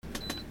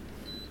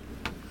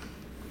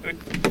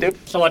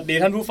สวัสดี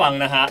ท่านผู้ฟัง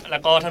นะฮะแล้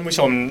วก็ท่านผู้ช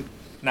ม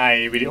ใน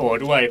วิดีโอ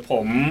ด้วยผ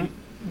ม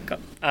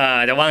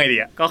จะว่าไงดี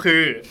ก็คื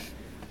อ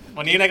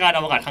วันนี้รายการอ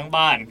วกาศข้าง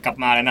บ้านกลับ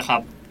มาแล้วนะครั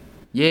บ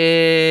เย้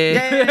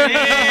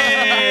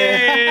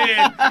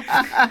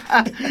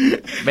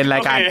เป็นรา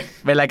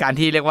ยการ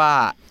ที่เรียกว่า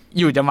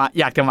อยู่จะมา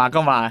อยากจะมาก็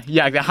มาอ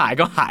ยากจะหาย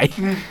ก็หาย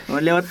มั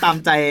นเรียกว่าตาม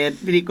ใจ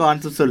พิธีกร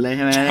สุดๆเลยใ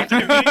ช่ไหม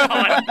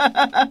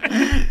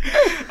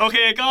โอเค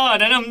ก็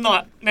แนะ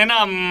น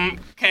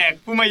ำแขก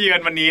ผู้มาเยือน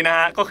วันนี้นะฮ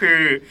ะก็คือ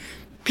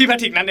พี่แพ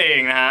ทริกนั่นเอง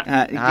นะฮะ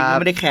จริงๆ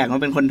ไม่ได้แขกมั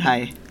นเป็นคนไทย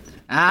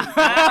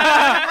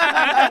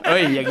เฮ้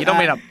ยอย่างนี้ต้อง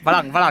เป็นแบบฝ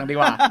รั่งดี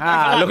กว่า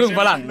ลูกครึ่ง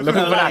ฝรั่ง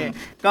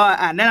ก็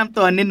แนะนำ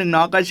ตัวนิดนึงเน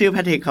าะก็ชื่อแพ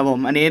ทริกครับผม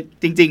อันนี้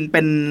จริงๆเ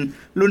ป็น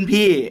รุ่น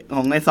พี่ข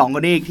องไอ้2ค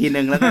นนี้อีกที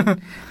นึงแล้วก็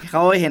เข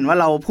าเห็นว่า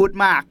เราพูด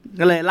มาก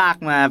ก็เลยลาก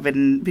มาเป็น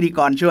พิธีก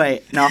รช่วย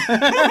เนาะ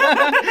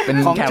เป็น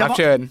แขกรับเ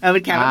ชิญเป็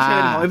นแขกรับเชิ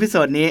ญของเอพิโซ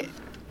ดนี้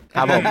ค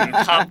รับผม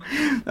ครับ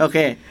โอเค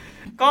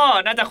ก็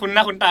น่าจะคุ้นหน้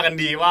าคุ้นตากัน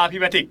ดีว่าพี่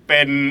แพทริกเ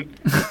ป็น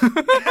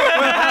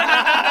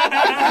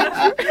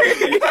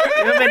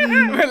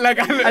ราย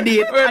การอดี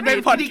ต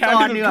พอดแคส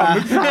ต์ดีกว่า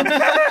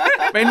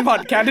เป็นพอ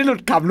ดแคสต์ที่หลุ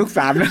ดขำลูก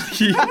3 นา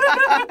ที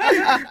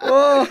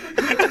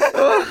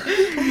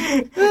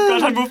ก็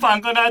ท่านผู้ฟัง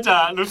ก็น่าจะ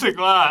รู้สึก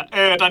ว่า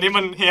ตอนนี้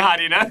มันเฮฮา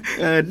ดีนะ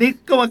นี่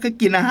ก็ว่าก็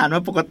กินอาหารม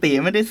าปกติ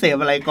ไม่ได้เสพ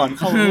อะไรก่อนเ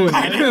ข้ารู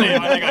ไม่ได้เสพ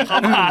อะไรก่อนเข้า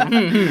มา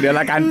เดี๋ยว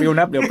รายการปิว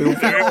นะเดี๋ยวปิ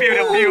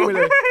วเล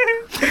ย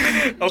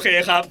โอเค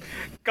ครับ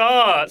ก็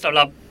สำห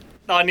รับ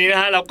ตอนนี้นะ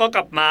ฮะเราก็ก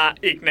ลับมา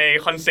อีกใน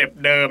คอนเซป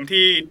ต์เดิม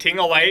ที่ทิ้ง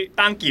เอาไว้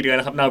ตั้งกี่เดือนแ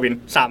ล้วครับนาวิน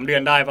3 เดือ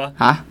นได้ปะ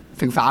ฮะ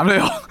ถึง3เลย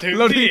เหรอ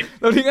เรา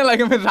ทิ้งอะไร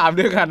กันเป็น3 เ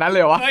ดือนขนาดนั้นเล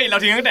ยวะเฮ้ยเรา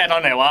ทิ้งตั้งแต่ตอ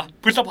นไหนวะ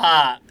พฤษภา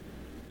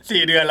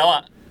4 เดือนแล้วอ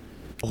ะ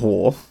โอ้โห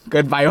เกิ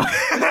นไปวะ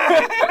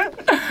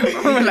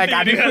มันรายกา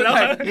รที่แล้ว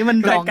นี่มัน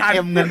ดองเ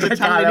ค็มเงิน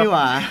ชัดๆเลยนี่ห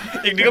ว่า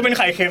อีกนิดก็เป็นไ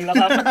ข่เค็มแล้ว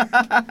ครับ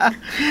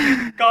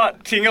ก็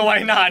ทิ้งเอาไว้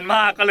นานม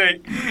ากก็เลย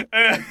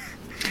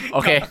โอ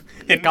เค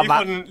เห็นมี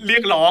คนเรี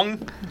ยกร้อง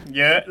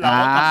เยอะเรา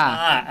ก็กลับ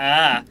มา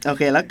โอเ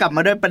คแล้วกลับม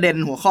าด้วยประเด็น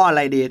หัวข้ออะไ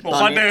รดีหัว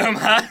ข้อเดิม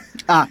ฮะ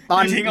ตอ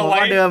นหัว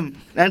ข้อเดิม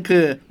นั่นคื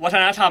อวัฒ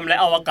นธรรมและ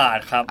อวกาศ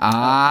ครับ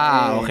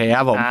โอเคค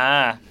รับผม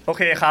โอ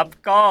เคครับ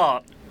ก็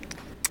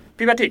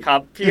พี่แพทริกครั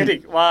บพี่แพทริ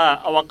กว่า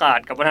อวกาศ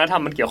กับวัฒนธรร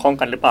มมันเกี่ยวข้อง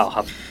กันหรือเปล่าค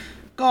รับ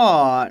ก็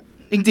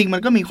จริงๆมั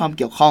นก็มีความเ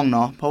กี่ยวข้องเน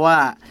าะเพราะว่า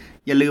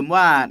อย่าลืม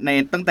ว่าใน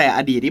ตั้งแต่อ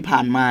ดีตที่ผ่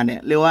านมาเนี่ย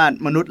เรียกว่า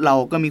มนุษย์เรา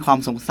ก็มีความ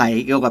สงสัย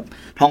เกี่ยวกับ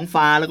ท้อง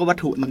ฟ้าแล้วก็วัต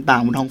ถุต่า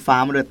งๆบนท้องฟ้า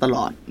มาโดยตล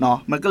อดเนาะ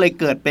มันก็เลย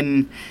เกิดเป็น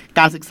ก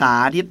ารศึกษา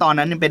ที่ตอน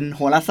นั้นเป็นโ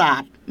หราศา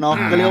สตร์เนาะ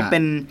ก็เรียกว่าเป็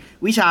น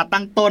วิชา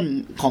ตั้งต้น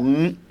ของ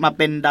มาเ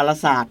ป็นดารา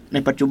ศาสตร์ใน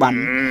ปัจจุบัน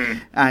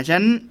ฉะ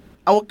นั้น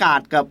อวกาศ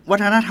กับวั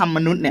ฒนธรรมม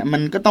นุษย์เนี่ยมั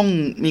นก็ต้อง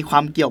มีควา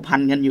มเกี่ยวพัน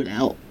กันอยู่แล้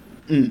ว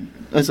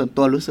ส่วน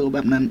ตัวรู้สึกแบ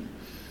บนั้น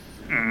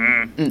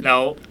แล้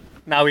ว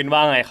นาวิน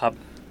ว่าไงครับ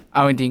เอ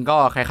าจริงๆก็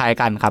คล้าย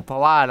ๆกันครับเพรา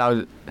ะว่าเ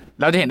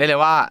ราจะเห็นได้เลย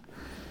ว่า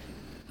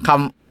ค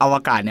ำอว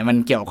กาศเนี่ยมัน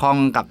เกี่ยวข้อง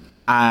กับ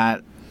เ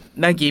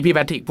มื่อกี้พี่แพ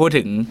ทริกพูด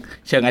ถึง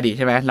เชิงอดีตใ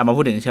ช่ไหมเรามา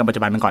พูดถึงเชิงปัจ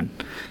จุบันกันก่อน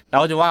เรา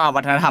ก็จะว่า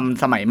วัฒนธรรม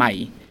สมัยใหม่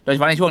โดยเฉ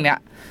พาะในช่วงเนี้ย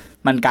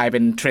มันกลายเป็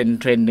นเทร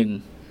นด์นึง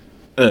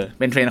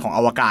เป็นเทรนด์ของอ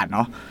วกาศเน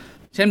าะ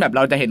เช่นแบบเร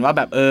าจะเห็นว่าแ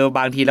บบบ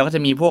างทีเราก็จ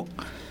ะมีพวก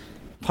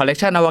คอลเลก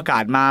ชันอวกา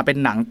ศมาเป็น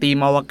หนังธีม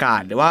อวกา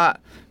ศหรือว่า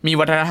มี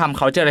วัฒนธรรมเ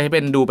ขาจะอะไรให้เ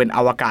ป็นดูเป็นอ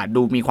วกาศ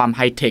ดูมีความไ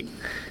ฮเทค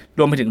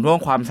รวมไปถึงเรื่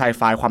องความไซไ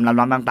ฟความ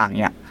ล้ำต่างๆ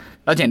เนี่ย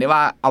เราเห็นได้ว่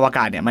าอวก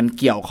าศเนี่ยมัน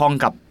เกี่ยวข้อง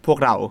กับพวก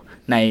เรา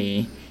ใน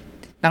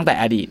ตั้งแต่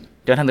อดีต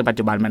จนถึงปัจ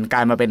จุบันมันกล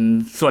ายมาเป็น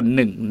ส่วนห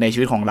นึ่งในชี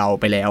วิตของเรา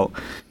ไปแล้ว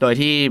โดย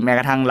ที่แม้ก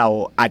ระทั่งเรา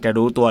อาจจะ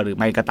รู้ตัวหรือ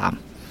ไม่ก็ตาม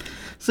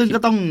ซึ่งก็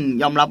ต้อง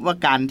ยอมรับว่า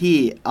การที่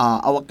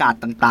อวกาศ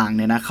ต่างๆเ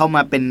นี่ยนะเข้าม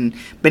าเ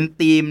ป็น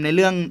ธีมในเ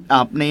รื่อง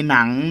ในห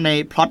นังใน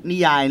พล็อตนิ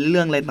ยายเ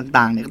รื่องอะไร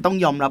ต่างๆเนี่ยก็ต้อง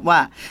ยอมรับว่า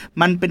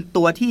มันเป็น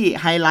ตัวที่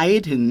ไฮไล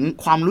ท์ถึง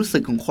ความรู้สึ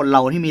กของคนเร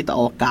าที่มีต่อ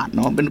อวกาศเ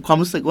นาะเป็นความ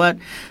รู้สึกว่า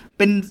เ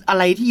ป็นอะ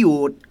ไรที่อยู่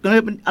ก็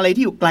เป็นอะไร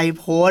ที่อยู่ไกล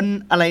โพ้น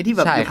อะไรที่แ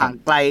บบอยู่ห่าง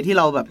ไกลที่เ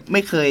ราแบบไ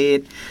ม่เคย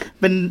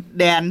เป็น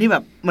แดนที่แบ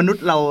บมนุษ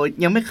ย์เรา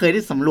ยังไม่เคยไ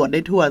ด้สำรวจไ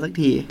ด้ทั่วสัก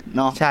ทีเ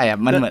นาะใช่อ่ะ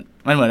มันเหมื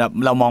อนแบบ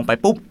เรามองไป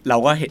ปุ๊บเรา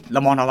ก็เห็นเรา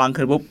มองท้องฟ้า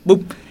คืนปุ๊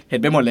บเห็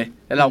นไปหมดเลย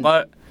แล้วเรา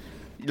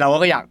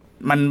ก็อยาก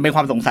มันเป็นค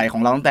วามสงสัยขอ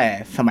งเราตั้งแต่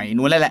สมัย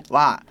นู้นแหละ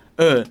ว่า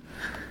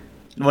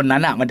วันนั้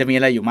นอ่ะมันจะมีอ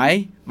ะไรอยู่ไหม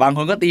บางค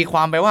นก็ตีคว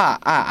ามไปว่า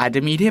อาจจ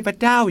ะมีเทพ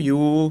เจ้าอ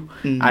ยู่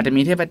อาจจะ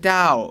มีเทพเจ้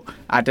า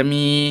อาจจะ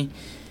มี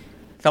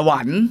สว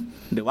รรค์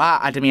หรือว่า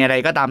อาจจะมีอะไร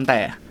ก็ตามแต่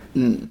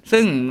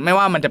ซึ่งไม่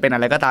ว่ามันจะเป็นอะ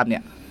ไรก็ตามเนี่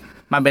ย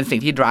มันเป็นสิ่ง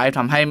ที่ drive ท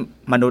ำให้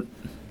มนุษย์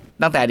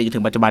ตั้งแต่อดีตถึ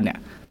งปัจจุบันเนี่ย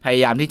พย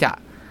ายามที่จะ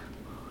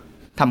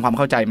ทำความเ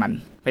ข้าใจมัน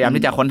พยายาม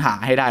ที่จะค้นหา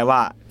ให้ได้ว่า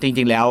จ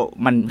ริงๆแล้ว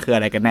มันคืออ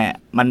ะไรกันแน่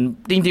มัน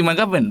จริงๆมัน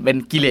ก็เหมือนเป็น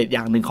กิเลสอ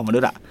ย่างหนึ่งของมนุ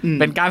ษย์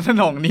เป็นการส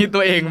นองนี้ตั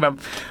วเองแบบ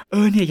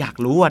เนี่ยอยาก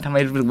รู้ว่าทำไม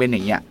ถึงเป็นอย่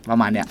างเงี้ยประ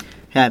มาณเนี้ย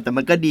ใช่แต่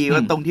มันก็ดีว่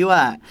าตรงที่ว่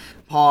า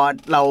พอ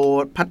เรา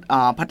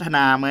พัฒน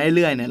ามาเ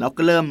รื่อยๆเนี่ยเรา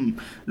ก็เริ่ม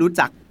รู้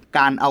จักก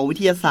ารเอาวิ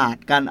ทยาศาสต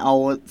ร์การเอา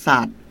ศา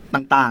สตร์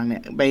ต่างๆเนี่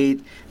ยไป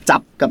จั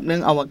บกับเรื่อ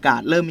งอวกา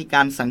ศเริ่มมีก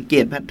ารสังเก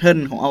ตแพทเทิร์น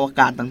ของอว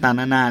กาศต่างๆ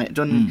นานาเนี่ยจ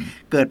น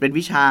เกิดเป็น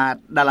วิชา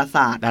ดาราศ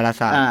าสตร์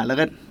แล้ว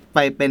ก็ ไป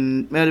เป็น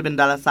ไม่ว่าจะเป็น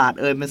ดาราศาสตร์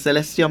เป็น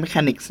celestial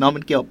mechanics เนาะมั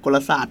นเกี่ยวกับกล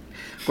ศาสตร์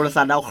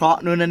ดาวเคราะห์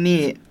นู่นนั่น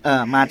นี่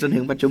มาจนถึ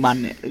งปัจจุบัน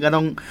เนี่ยก็ต้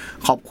อง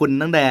ขอบคุณ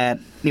ตั้งแต่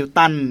นิว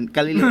ตันก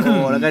าลิเลโอ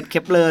แล้วก็เค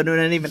ปเลอร์นู่น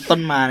นั่นนี่เป็นต้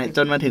นมาเนี่ยจ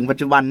นมาถึงปัจ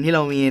จุบันที่เร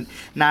ามี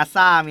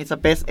NASA มี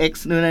SpaceX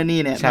นู่นนั่นนี่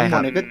เนี่ยทั้งหม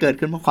ดเนี่ยก็เกิด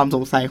ขึ้นเพราะความส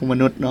งสัยของม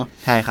นุษย์เนาะ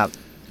ใช่ครับ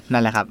นั่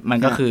นแหละครับมัน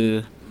ก็คือ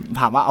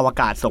ถามว่าอว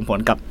กาศส่งผล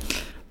กับ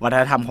วัฒ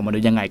นธรรมของมนุ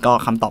ษย์ยังไงก็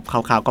คำตอบค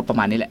ร่าวๆก็ประ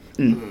มาณนี้แหละ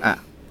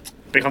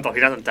เป็นคำตอบ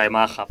ที่น่าสนใจม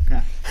ากครับ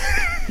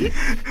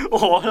โอ้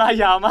โหล่า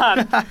ยาวมาก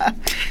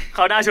เข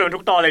าได้ชวนทุ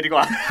กตอนเลยดีก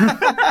ว่า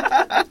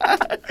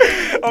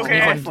โอเค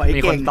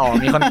มีคนต่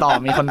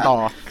อ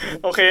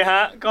โอเคฮ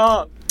ะก็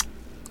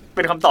เ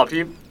ป็นคำตอบ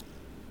ที่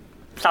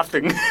ซาบ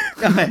ซึ้ง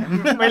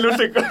ไม่รู้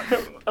สึก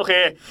โอเค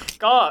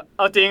ก็เ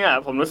อาจริงอ่ะ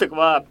ผมรู้สึก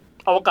ว่า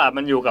อวกาศ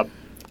มันอยู่กับ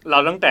เรา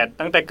ตั้งแ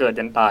ต่เกิด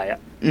จนตายอ่ะ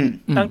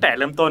ตั้งแต่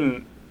เริ่มต้น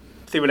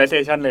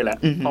civilization เลยแหละ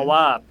เพราะว่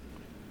า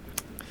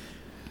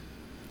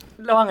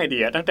เรียกว่าไงดี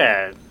อะตั้งแต่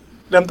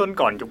เริ่มต้น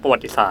ก่อนยุคประวั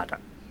ติศาสตร์อ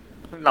ะ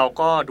เรา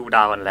ก็ดูด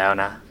าวกันแล้ว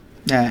นะ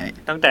ใช่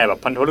ตั้งแต่แบบ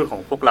พันธุรุ่นขอ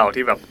งพวกเรา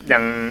ที่แบบยั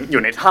งอ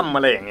ยู่ในถ้ำอ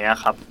ะไรอย่างเงี้ย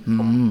ครับผ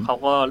ม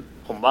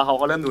ว่าเขา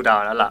ก็เริ่มดูดาว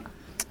แล้วล่ะ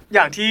อ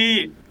ย่างที่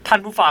ท่าน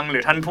ผู้ฟังหรื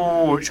อท่านผู้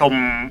ชม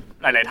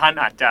หลายๆท่าน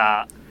อาจจะ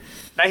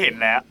ได้เห็น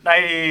แล้วได้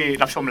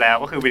รับชมแล้ว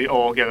ก็คือวิดีโอ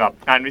เกี่ยวกับ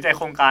งานวิจัยโ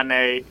ครงการใน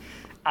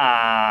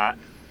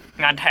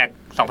งานแท็ก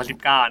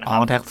2019นะครั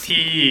บ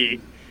ที่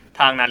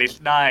ทางนาริส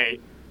ได้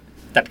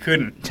จัดขึ้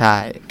นใช่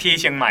ที่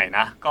เชียงใหม่น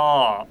ะ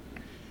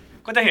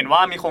ก็จะเห็นว่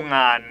ามีโครงง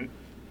าน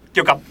เ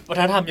กี่ยวกับวัฒ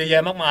นธรรมเยอะแย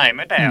ะมากมายแ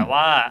ม้แต่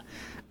ว่า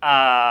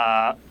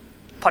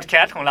พอดแค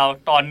สต์ของเรา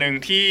ตอนนึง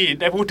ที่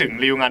ได้พูดถึง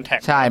รีวิวงานแท็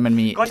กใช่มัน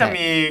มีก็จะ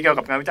มีเกี่ยว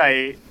กับงานวิจัย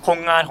โครง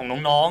งานของ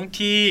น้องๆ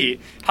ที่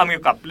ทำเกี่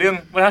ยวกับเรื่อง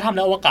วัฒนธรรมแ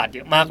ละอวกาศเย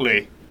อะมากเลย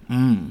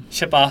ใ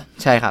ช่ปะ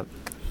ใช่ครับ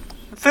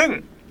ซึ่ง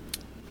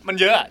มัน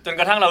เยอะจน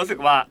กระทั่งเรารู้สึก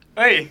ว่าเ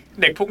อ้ย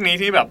เด็กพวกนี้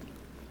ที่แบบ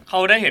เขา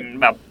ได้เห็น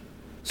แบบ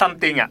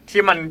something อ่ะ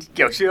ที่มันเ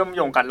กี่ยวเชื่อมโ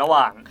ยงกันระห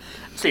ว่าง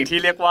สิ่งที่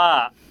เรียกว่า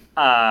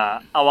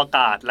อวก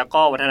าศแล้ว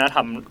ก็วัฒนธร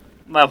รม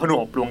มาผน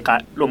วกรว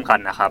มกัน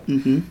นะครับ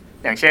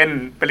อย่างเช่น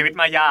พีระมิด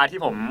มายาที่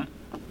ผม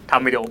ท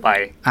ำวิดีโอไป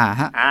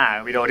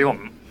วิดีโอที่ผม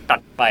ตัด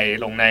ไป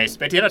ลงใน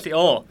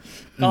space.co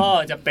ก็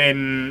จะเป็น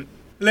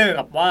เรื่อง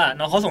กับว่า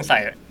น้องเขาสง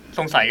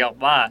สัยกับ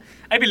ว่า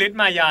ไอ้พีระมิด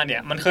มายาเนี่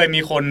ยมันเคย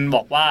มีคนบ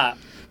อกว่า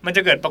มันจ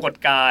ะเกิดปรากฏ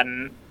การณ์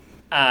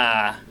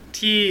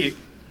ที่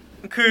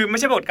คือไม่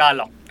ใช่ปรากฏการณ์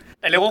หรอก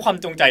แต่เรียกว่าความ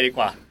จงใจดีก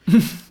ว่า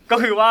ก็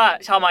คือว่า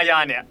ชาวมายา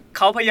เนี่ยเ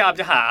ขาพยายาม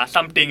จะหา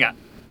something อ่ะ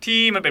ที่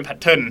มันเป็นแพท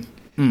เทิร์น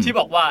ที่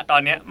บอกว่าตอ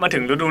นนี้มาถึ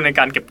งฤดูใน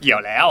การเก็บเกี่ยว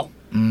แล้ว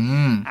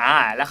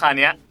แล้วคราว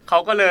นี้เขา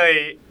ก็เลย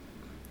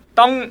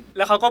แ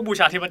ล้วเขาก็บู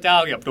ชาเทพเจ้า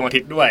เกี่ยวกับดวงอา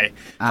ทิตย์ด้วย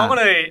เขาก็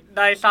เลยไ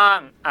ด้สร้าง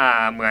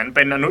เหมือนเ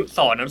ป็นอนุ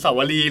สาว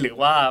รีย์หรือ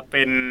ว่าเ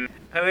ป็น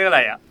เรียกอะไ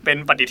รอ่ะเป็น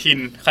ปฏิทิน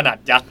ขนาด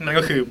ยักษ์นั่น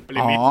ก็คือพีร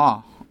ะมิด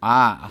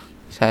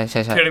ใช่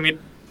ๆๆพีระมิด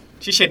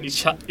ชิเชน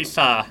อิซ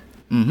า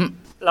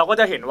เราก็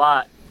จะเห็นว่า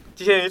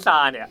ชิเชนอิซา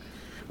เนี่ย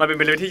มันเป็น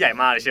พีระมิดที่ใหญ่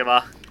มากเลยใช่ป่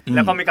ะแ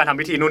ล้วก็มีการทำ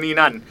พิธีนู่นนี่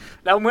นั่น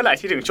แล้วเมื่อไหร่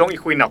ที่ถึงช่วงอี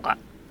ควินอกอ่ะ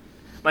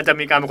มันจะ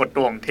มีการปรากฏ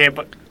ตัวของ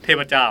เท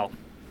พเจ้า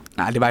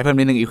อธิบายเพิ่ม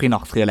นิดนึงอีควิน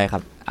อกคืออะไรครั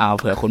บเอา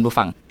เผื่อคุณผู้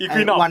ฟังอีค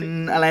วินอกวัน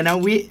อะไรนะ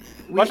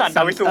วสันต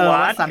วิสุ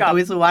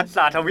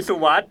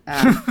วัต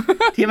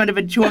ที่มันจะเ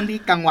ป็นช่วงที่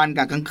กลางวัน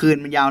กับกลางคืน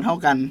มันยาวเท่า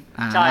กัน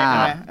ใช่ค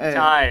รับใ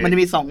ช่มันจะ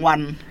มี2วัน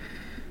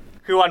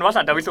คือวันว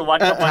สันตวิสุวัต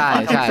กับวันสั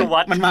นตวิสุวั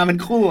ตมันมาเป็น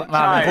คู่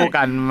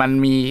กันมัน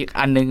มี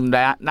อันนึง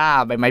หน้า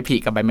ใบไม้ผลิ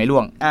กับใบไม้ร่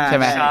วงใช่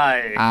ไหมใช่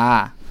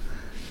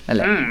นั่นแ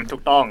หละถู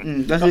กต้อง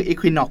ก็คือ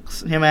equinox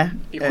ใช่ไหม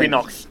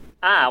equinox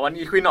วัน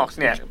equinox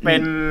เนี่ยเป็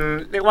น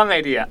เรียกว่าไง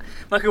ดีอ่ะ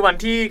มันคือวัน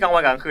ที่กลางวั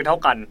นกับกลางคืนเท่า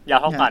กันยาว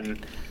เท่ากัน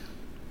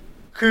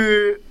คือ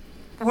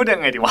พูดยั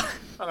งไงดีวะ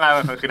กลางวั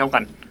นกับกลางคืนเท่ากั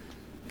น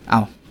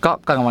ก็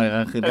กลางวันกับ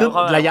กลางคืน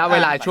ระยะเว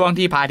ลาช่วง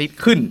ที่พระอาทิตย์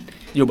ขึ้น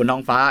อยู่บนท้อ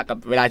งฟ้ากับ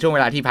ช่วงเว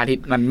ลาที่พระอาทิต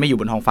ย์มันไม่อยู่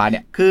บนท้องฟ้าเ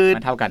นี่ย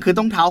มันเท่ากันคือ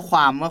ต้องเท้าคว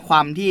ามว่าคว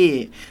าม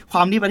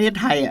ที่ประเทศ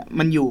ไทยอ่ะ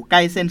มันอยู่ใก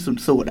ล้เส้นศูน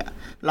ย์สูตรอ่ะ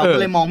เราก็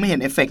เลยมองไม่เห็น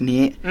เอฟเฟกต์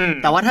นี้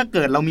แต่ว่าถ้าเ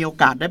กิดเรามีโอ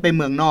กาสได้ไปเ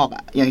มืองนอกอ่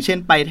ะอย่างเช่น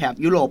ไปแถบ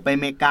ยุโรปไปอ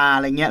เมริกาอ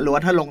ะไรเงี้ยหรือว่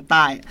าถ้าลงใ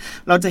ต้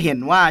เราจะเห็น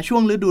ว่าช่ว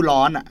งฤดู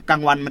ร้อนอ่ะกลา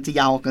งวันมันจะ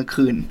ยาวกลาง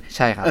คืนใ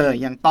ช่ครับ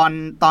อย่าง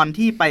ตอน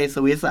ที่ไปส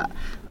วิสอ่ะ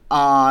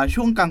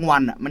ช่วงกลางวั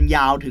นอ่ะมันย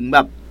าวถึงแบ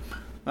บ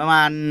ประม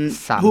าณ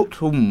3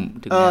 ทุ่ม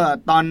ถึง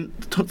ตอน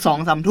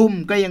 2-3 ทุ่ม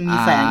ก็ยังมี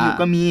แสงอยู่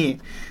ก็มี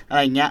อะไร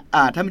เงี้ย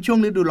ถ้าเป็นช่วง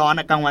ฤดูร้อน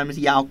อ่ะกลางวันมันจ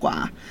ะยาวกว่า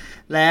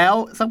แล้ว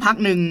สักพัก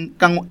นึง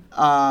กล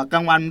า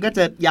งวันก็จ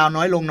ะยาว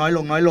น้อย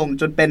ลง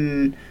จนเป็น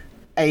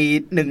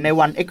1ใน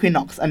วัน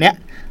Equinox อันเนี้ย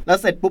แล้ว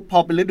เสร็จปุ๊บพอ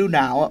เป็นฤดูห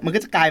นาวมันก็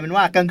จะกลายเป็น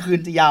ว่ากลางคืน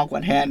จะยาวกว่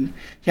าแทน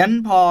ฉะนั้น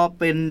พอ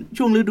เป็น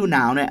ช่วงฤดูหน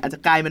าวเนี่ยอาจจะ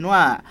กลายเป็นว่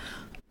า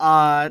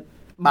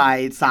บ่าย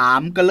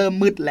 3ก็เริ่ม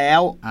มืดแล้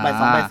วบ่าย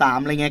 2บ่าย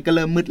 3อะไรเงี้ยก็เ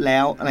ริ่มมืดแล้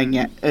วอะไรเ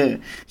งี้ย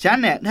ฉะนั้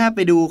นเนี่ยถ้าไป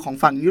ดูของ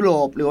ฝั่งยุโร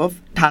ปหรือว่า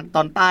ทางต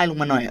อนใต้ลง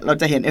มาหน่อยเรา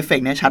จะเห็นเอฟเฟก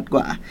ต์นี้ชัดก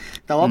ว่า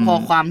แต่ว่าพอ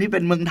ความที่เป็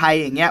นเมืองไทย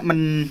อย่างเงี้ย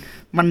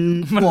มัน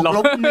บวกล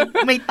บ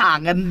ไม่ต่าง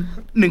กัน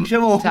1ชั่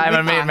วโมงใช่มั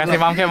นแม็กซิ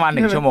มัมแค่ประมาณ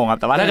1ชั่วโมงครับ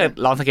แต่ว่าถ้าเกิด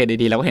ลองสังเกต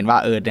ดีๆเราก็เห็นว่า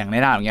อย่างใน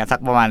หน้าอย่างเงี้ยสัก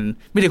ประมาณ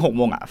ไม่ถึง 6 โ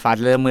มงฟ้า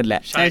เริ่มมืดแล้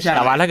วแ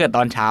ต่ว่าถ้าเกิดต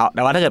อนเช้าแ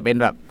ต่ว่าถ้าเกิดเป็น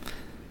แบบ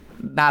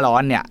หน้าร้อ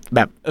นเนี่ยแบ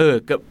บ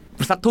เกือบ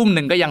สักทุ่มห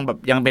นึ่งก็ยังแบบ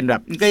ยังเป็นแบ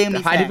บ ก็ยังมี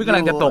พระอาทิตย์กำ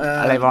ลังจะตก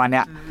อะไรประมาณเ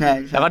นี้ย ใช่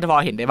แล้วก็พอ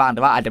เห็นได้บ้างแ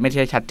ต่ว่าอาจจะไม่ใ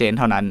ช่ชัดเจน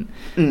เท่านั้น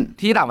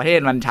ที่ต่างประเทศ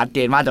มันชัดเจ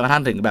นมากจนกระทั่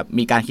งถึงแบบ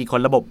มีการคิดค้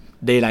นระบบ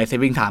daylight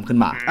saving time ขึ้น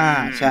มา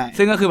ใช่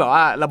ซึ่งก็คือแบบ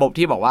ว่าระบบ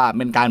ที่บอกว่าเ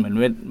ป็นการเหมือ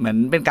น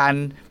เป็นการ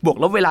บวก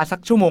ลบเวลาสัก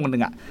ชั่วโมงนึ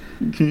งอ่ะ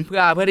เ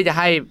พื่อที่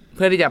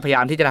จะพยายา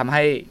มที่จะทำใ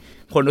ห้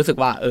คนรู้สึก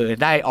ว่า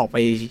ได้ออกไป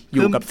อ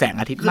ยู่กับแสง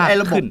อาทิตย์มาก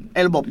ขึ้น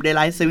ระบบ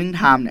daylight saving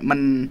time เนี่ยมัน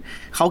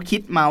เขาคิ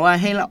ดมาว่า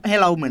ให้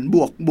เราเหมือน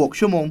บวก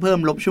ชั่วโมงเพิ่ม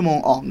ลบชั่วโมง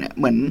ออกเนี่ย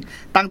เหมือน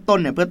ตั้งต้น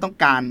เนี่ยเพื่อต้อง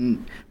การ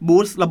บู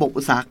สต์ระบบ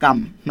อุตสาหกรรม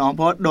เนาะเพ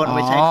ราะโดนเอาไ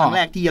ปใช้ครั้งแ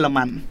รกที่เยอร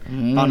มัน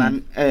ตอนนั้น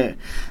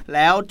แ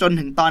ล้วจน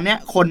ถึงตอนเนี้ย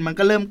คนมัน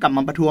ก็เริ่มกลับม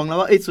าประท้วงแล้ว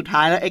ว่าสุดท้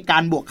ายแล้วไอ้กา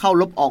รบวกเข้า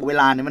ลบออกเว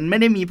ลาเนี่ยมันไม่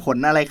ได้มีผล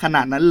อะไรขน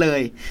าดนั้นเล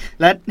ย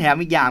และแถม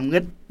อีกอย่าง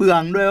ก็เปลือ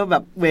งด้วยว่าแบ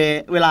บ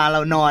เวลาเร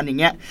านอนอย่าง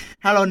เงี้ย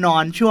ถ้าเรานอ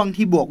นช่วง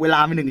ที่บวกเวลา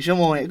ไป1 ชั่ว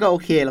โมงเนี่ยก็โอ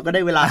เคเราก็ไ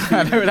ด้เวลา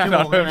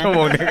ชั่วโม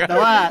งนึงแต่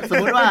ว่าสม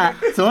มติว่า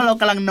เรา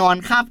กำลังนอน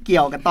คาบเกี่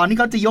ยวกับตอนที่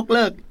เขาจะยกเ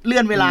ลิกเลื่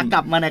อนเวลาก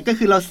ลับมาเนี่ยก็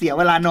คือเราเสีย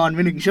เวลานอนไป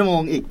1 ชั่วโม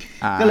งอีก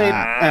ก็เ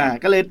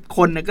ลยค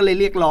นเนี่ยก็เลย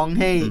เรียกร้อง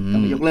ให้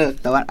ยกเลิก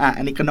แต่ว่า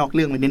อันนี้ก็นอกเ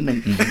รื่องไปนิดนึง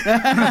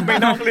ไม่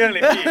นอกเรื่องเล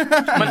ยพี่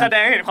มันแสด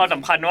งให้เห็นความส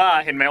ำคัญว่า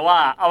เห็นไหมว่า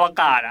อว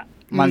กาศ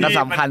มันก็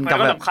สำคัญ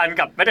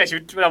กับแม้แต่ชีวิ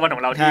ตประจำวันขอ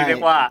งเราที่เรีย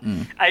กว่า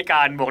ไอก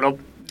ารบวกลบ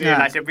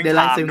daylight saving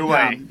time ด้ว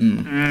ย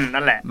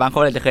นั่นแหละบางค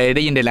นอาจจะเคยไ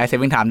ด้ยิน daylight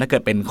saving time ถ้าเกิ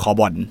ดเป็นคอ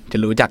บอลจะ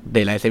รู้จัก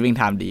daylight saving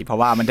time ดีเพราะ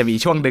ว่ามันจะมี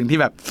ช่วงนึงที่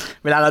แบบ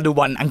เวลาเราดู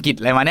บอลอังกฤษ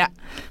อะไรมาเนี้ย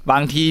บา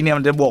งทีเนี่ย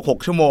มันจะบวก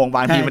6 ชั่วโมงบ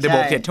างทีมันจะบ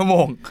วก7 ชั่วโม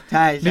ง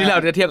นี่เรา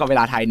จะเทียบกับเว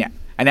ลาไทยเนี่ย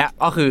อันเนี้ย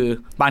ก็คือ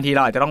บางทีเร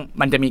าอาจจะต้อง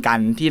มันจะมีการ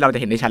ที่เราจะ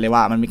เห็นได้ชัดเลยว่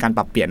ามันมีการป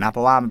รับเปลี่ยนนะเพ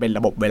ราะว่ามันเป็นร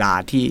ะบบเวลา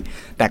ที่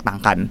แตกต่าง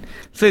กัน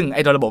ซึ่งไ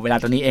อ้ตัวระบบเวลา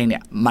ตัวนี้เองเนี่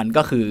ยมัน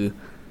ก็คือ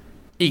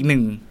อีกหนึ่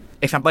ง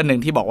example นึง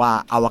ที่บอกว่า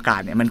อวกา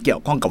ศเนี่ยมันเกี่ย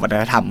วข้องกับวัฒ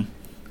นธรรม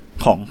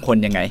ของคน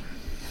ยังไง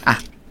อ่ะ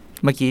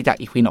เมื่อกี้จาก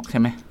อีควินอกใช่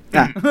ไหม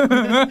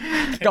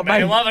กลับไ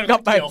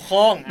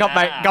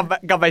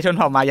ปชนเ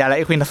ผ่ามายาและ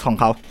อีควินอกของ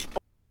เขา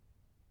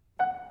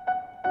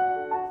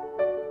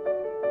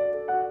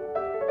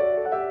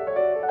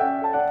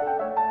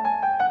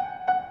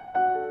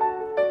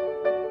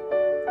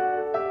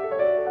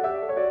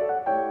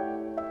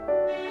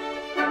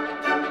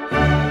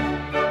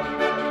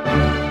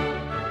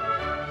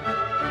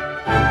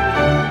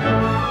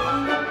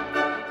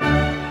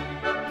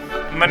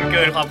มันเ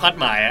กินความคาด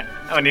หมาย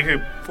วันนี้คือ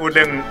พูดเ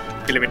รื่อง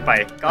พีระมิดไป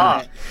ก็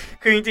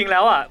คือจริงๆแล้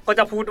วก็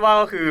จะพูดว่า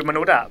ก็คือม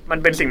นุษย์มัน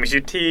เป็นสิ่งมีชี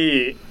วิตที่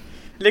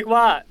เรียก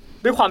ว่า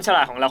ด้วยความฉล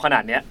าดของเราขนา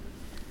ดเนี้ย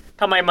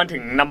ทำไมมันถึ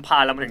งนำพา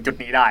เรามาถึงจุด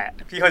นี้ได้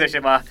พี่เข้าใจใ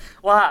ช่ปะ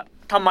ว่า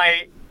ทำไม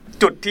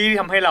จุดที่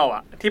ทำให้เรา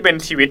ที่เป็น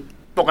ชีวิต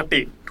ปก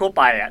ติทั่วไ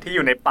ปที่อ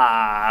ยู่ในป่า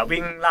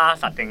วิ่งล่า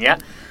สัตว์อย่างเงี้ย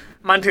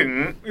มันถึง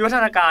วิวัฒ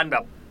นาการแบ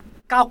บ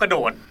ก้าวกระโด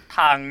ดท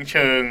างเ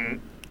ชิง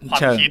ควา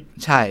มคิด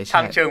ท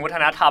างเชิงวัฒ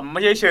นธรรมไ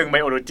ม่ใช่เชิงไบ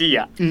โอโลจี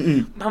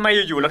ทำไม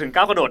อยู่ๆเราถึง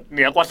ก้าวกระโดดเห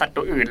นือกว่าสัตว์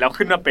ตัวอื่นแล้ว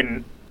ขึ้นมาเป็น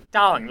เ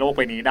จ้าแห่งโลกใ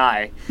บนี้ได้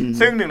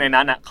ซึ่งหนึ่งใน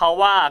นั้นเขา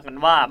ว่ากัน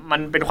ว่ามั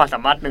นเป็นความสา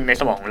มารถหนึ่งใน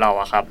สมองของเรา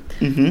ครับ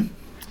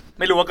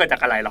ไม่รู้ว่าเกิดจา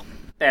กอะไรหรอก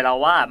แต่เรา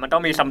ว่ามันต้อ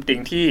งมีซัมติง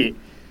ที่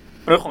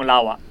มนุษย์ของเรา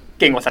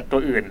เก่งกว่าสัตว์ตั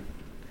วอื่น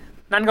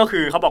นั่นก็คื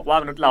อเขาบอกว่า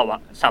มนุษย์เรา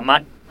สามาร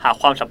ถหา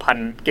ความสัมพัน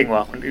ธ์เก่งกว่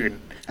าคนอื่น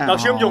เรา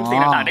เชื่อมโยงสิ่ง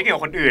ต่างๆได้เก่งก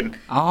ว่าคนอื่น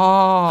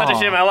เข้าใจ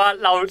ใช่ไหมว่า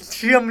เราเ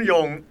ชื่อมโย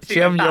งสิ่ง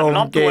ต่างๆร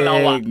อบตัวเรา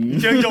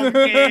เชื่อมโยง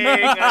เก่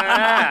ง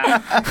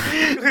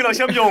คือเราเ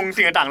ชื่อมโยง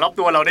สิ่งต่างๆรอบ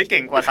ตัวเราได้เ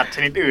ก่งกว่าสัตว์ช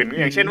นิดอื่น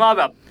อย่างเช่นว่า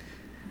แบบ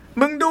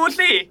มึงดู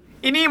สิ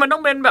อีนี่มันต้อ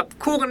งเป็นแบบ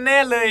คู่กันแน่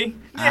เลย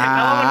เห็นแ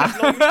ล้วว่ามัน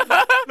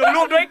ลง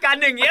รูปด้วยกัน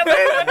อย่างเงี้ยมัน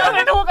ต้องเ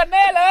ป็นคู่กันแ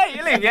น่เลย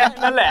อะไรอย่างเงี้ย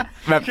นั่นแหละ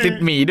แบบติด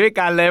หมีด้วย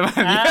กันเลยมัน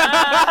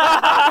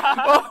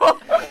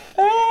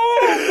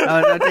เ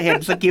ราจะเห็น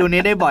สกิล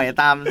นี้ได้บ่อย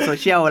ตามโซ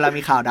เชียลเวลา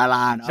มีข่าวดาร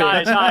าใ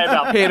ช่แบ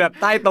บเพจแบบ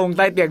ใต้เ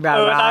ตียงดา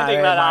ราใต้เตีย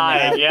งดารา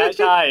อย่างเงี้ย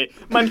ใช่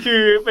มันคื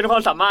อเป็นควา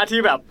มสามารถที่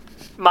แบบ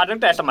มาตั้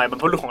งแต่สมัยบร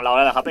รพบุรุษของเราแ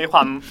ล้วแหละครับไอ้คว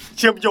ามเ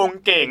ชื่อมโยง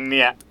เก่งเ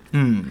นี่ย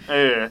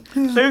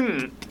ซึ่ง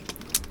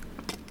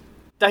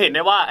จะเห็นไ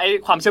ด้ว่าไอ้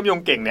ความเชื่อมโยง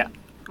เก่งเนี่ย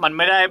มันไ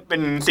ม่ได้เป็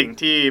นสิ่ง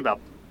ที่แบบ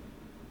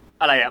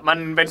อะไรมัน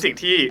เป็นสิ่ง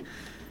ที่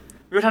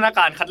วิวัฒนาก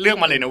ารคัดเลือก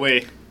มาเลยนะเว้ย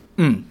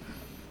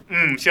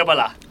เชื่อป่ะ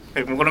ล่ะ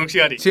ผมก็ต้องเ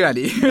ชื่อดิ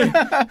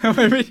ทำไม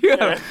ไม่เชื่อ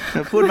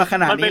พูดมาข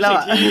นาดนี้แล้วมั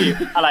นเป็นสิ่งที่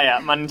อะไร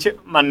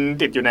มัน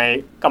ติดอยู่ใน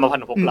กรรมพัน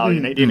ธุ์ของพวกเราอ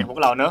ยู่ในดีในพวก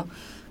เราเนอะ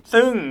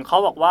ซึ่งเขา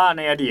บอกว่าใ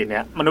นอดีตเนี่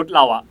ยมนุษย์เร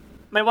า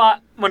ไม่ว่า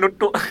มนุษ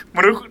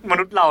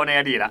ย์เราใน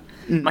อดีต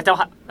มัน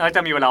จ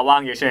ะมีเวลาว่า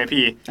งเยอะใช่ไหม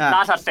พี่ล่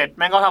าสัตว์เสร็จแ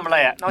ม่งก็ทำอะไร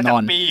นอกจาก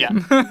ปี้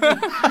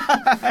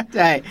ใ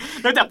ช่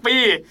นอกจาก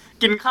ปี้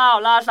กินข้าว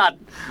ล่าสัต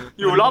ว์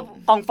อยู่รอบ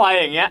กองไฟ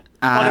อย่างเงี้ย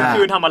ตอนกลาง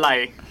คืนทำอะไร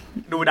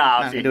ดูดาว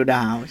สิดูด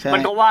าวใช่มั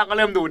นก็ว่างก็เ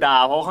ริ่มดูดา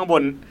วเพราะข้างบ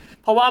น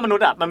เพราะว่ามนุษ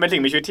ย์มันเป็นสิ่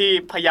งมีชีวิตที่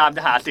พยายามจ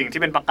ะหาสิ่ง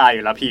ที่เป็นประกายอ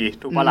ยู่แล้วพี่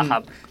ถูกป่ะล่ะครั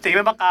บสิ่งที่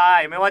เป็นประกาย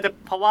ไม่ว่าจะ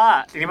เพราะว่า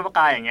สิ่งที่เป็นประ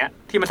กายอย่างเงี้ย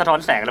ที่มันสะท้อน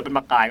แสงแล้วเป็นป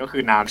ระกายก็คื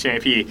อน้ำใช่ไหม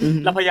พี่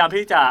แล้วพยายาม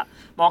ที่จะ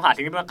มองหา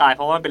สิ่งที่เป็นประกายเ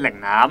พราะว่ามันเป็นแหล่ง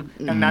น้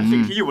ำดังนั้นสิ่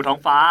งที่อยู่บนท้อ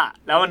งฟ้า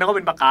แล้วมันก็เ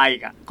ป็นประกายอี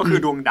กก็คือ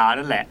ดวงดาว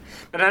นั่นแหละ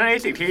ดังนั้นไอ้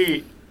สิ่งที่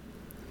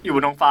อยู่บ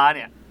นท้องฟ้าเ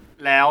นี่ย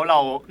แล้วเรา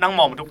นั่งม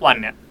องมันทุกวัน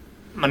เนี่ย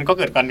มันก็เ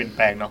กิดการเปลี่ยนแป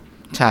ลงเนาะ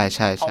ใช่ใ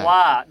ช่เพราะว่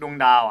าดวง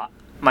ดาว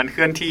มันเค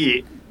ลื่อนที่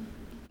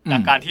จา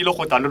กการที่โลกโ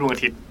คจรรอบดวงอ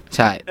าทิตย์ใ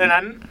ช่ดัง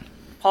นั้น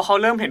พอเขา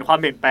เริ่มเห็นความ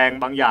เปลี่ยนแปลง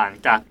บางอย่าง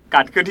จากก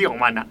ารเคลื่อนที่ของ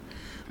มันอะ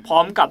พร้อ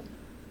มกับ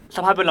ส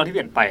ภาพแวดล้อมที่เป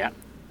ลี่ยนไปอะ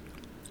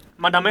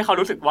มันทำให้เขา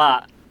รู้สึกว่า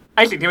ไ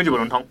อ้สิ่งที่มันอยู่บ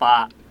นท้องฟ้า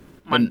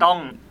มันต้อง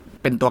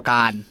เป็นตัวก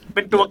าร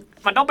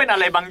มันต้องเป็นอะ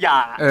ไรบางอย่า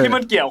งที่มั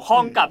นเกี่ยวข้อ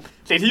งกับ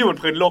สิ่งที่อยู่บน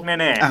พื้นโลกแ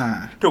น่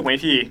ๆถูกไหม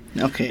ที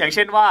okay. อย่างเ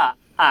ช่นว่า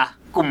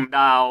กลุ่มด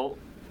า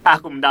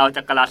วจ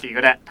ากกาแล็กซี่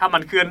ก็ได้ถ้ามั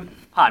นเคลื่อน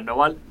ผ่านแปล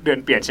ว่าเดือน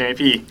เปลี่ยนใช่ไหม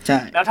พี่ใช่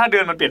แล้วถ้าเดื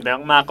อนมันเปลี่ยนไปม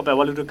ากๆก็แปล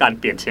ว่าฤดูกาล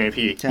เปลี่ยนใช่ไหม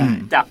พี่ใช่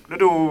จากฤ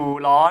ดู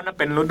ร้อน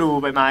เป็นฤดู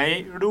ใบไม้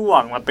ร่ว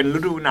งมาเป็นฤ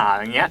ดูหนาว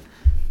อย่างเงี้ย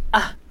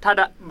ถ้า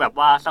แบบ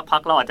ว่าสักพั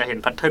กเราอาจจะเห็น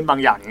แพทเทิร์นบาง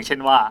อย่างอย่างเช่น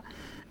ว่า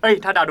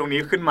ถ้าดาวดวงนี้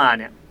ขึ้นมา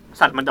เนี่ย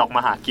สัตว์มันออกม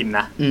าหากินน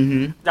ะ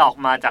จะออก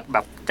มา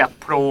จาก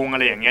โพรงอะ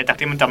ไรอย่างเงี้ยจาก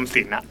ที่มันจำ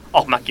ศีลนะอ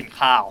อกมากิน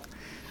ข้าว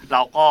เร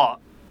าก็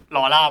ร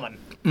อล่ามัน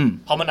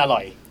เพราะมันอร่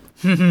อย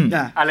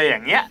อะไรอย่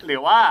างเงี้ยหรื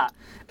อว่า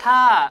ถ้า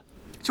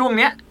ช่วงเ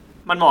นี้ย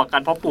มันเหมาะกั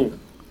นเพราะปลูก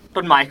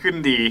ต้นไม้ขึ้น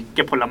ดีเ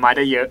ก็บผลไม้ไ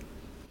ด้เยอะ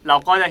เรา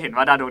ก็จะเห็น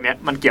ว่าดาวดวงนี้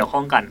มันเกี่ยวข้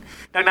องกัน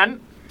ดังนั้น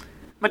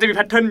มันจะมีแพ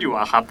ทเทิร์นอยู่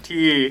ครับ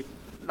ที่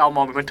เราม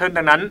องเป็นแพทเทิร์น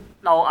ดังนั้น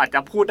เราอาจจะ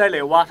พูดได้เล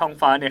ยว่าท้อง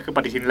ฟ้าเนี่ยคือป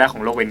ฏิทินแรกขอ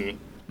งโลกใบนี้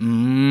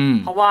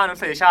เพราะว่ามนุ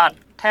ษยชาติ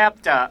แทบ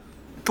จะ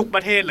ทุกป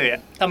ระเทศเลย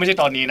ถ้าไม่ใช่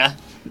ตอนนี้นะ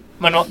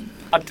มัน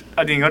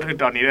จริงก็คือ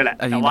ตอนนี้ด้วยแหละ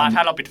แต่ว่าถ้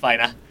าเราปิดไฟ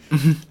นะ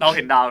เราเ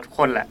ห็นดาวทุก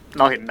คนแหละเ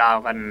ราเห็นดาว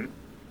กัน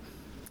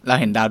เรา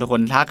เห็นดาวทุกค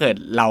นถ้าเกิด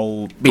เรา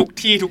ทุก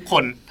ที่ทุกค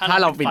นถ้า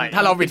เราปิ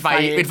ดไฟ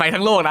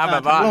ทั้งโลกนะแบ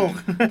บว่า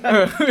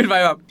ปิดไฟ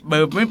แบบ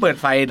ไม่เปิด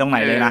ไฟตรงไหน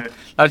เลยนะ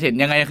เราเห็น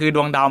ยังไงคือด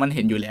วงดาวมันเ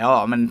ห็นอยู่แล้ว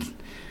มัน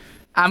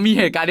มีเ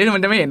หตุการณ์ที่มั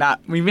นจะไม่เห็น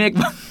มีเมฆ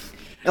บ้าง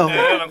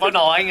มันก็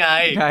น้อยไง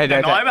แต่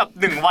น้อยแบบ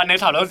1วันใน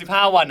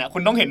315วันคุ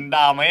ณต้องเห็นด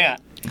าวไหม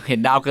เห็น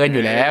ดาวเกินอ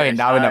ยู่แล้วเห็น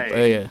ดาวเป็นแบบ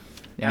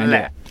อย่างนั้นแห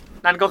ละ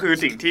นั่นก็คือ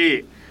สิ่งที่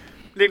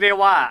เรียกได้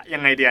ว่ายั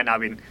งไงเดียนา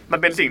วินมัน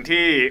เป็นสิ่ง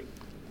ที่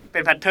เป็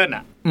นแพทเทิร์น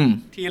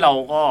ที่เรา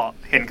ก็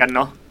เห็นกันเ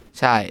นาะ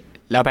ใช่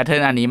แล้วแพทเทิร์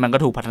นอันนี้มันก็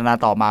ถูกพัฒนา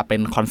ต่อมาเป็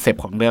นคอนเซป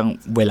ต์ของเรื่อง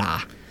เวลา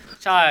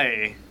ใช่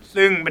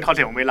ซึ่งเป็นคอนเซ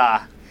ปต์ของเวลา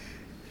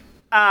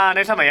ใน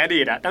สมัยอ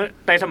ดีต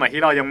ในสมัย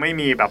ที่เรายังไม่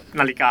มีแบบ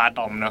นาฬิกาอะต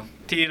อมเนาะ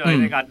ที่เรา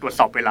ในการตรวจ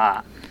สอบเวลา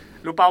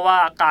รู้ป่าวว่า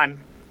การ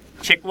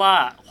เช็คว่า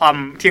ความ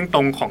เที่ยงต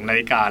รงของนา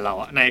ฬิกาเรา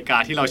นาฬิกา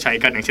ที่เราใช้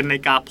กันอย่างเช่นนา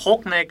ฬิกาพก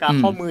นาฬิกา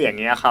ข้อมืออย่าง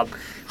เงี้ยครับ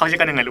เขาใช้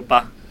กันยังไงรู้ป่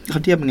ะเขา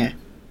เทียบยังไง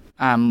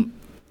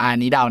อัน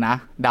นี้เดานะ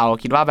เดา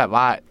คิดว่าแบบ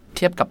ว่าเ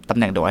ทียบกับตำแ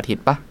หน่งดวงอาทิต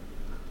ย์ป่ะ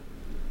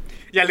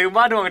อย่าลืม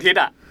ว่าดวงอาทิตย์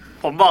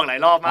ผมบอกหลาย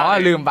รอบมาก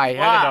ลืมไป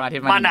ว่าดวงอาทิต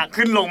ย์มัน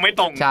ขึ้นลงไม่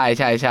ตรงใช่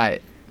ใช่ใช่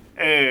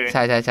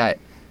ใช่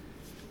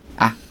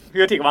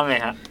พี่ถิกว่าไง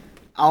ฮะ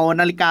เอา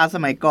นาฬิกาส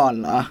มัยก่อน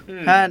เหรอ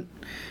ถ้า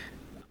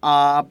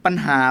ปัญ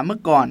หาเมื่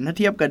อก่อนถ้า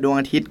เทียบกับดวง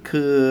อาทิตย์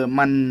คือ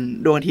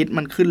ดวงอาทิตย์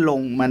มันขึ้นล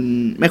งมัน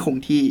ไม่คง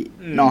ที่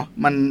เนาะ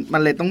มั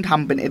นเลยต้องท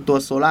ำเป็นไอตัว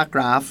โซลาร์ก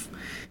ราฟ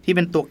ที่เ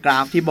ป็นตัวกรา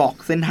ฟที่บอก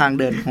เส้นทาง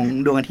เดินของ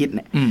ดวงอาทิตย์เ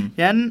นี่ยฉ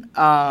ะนั้น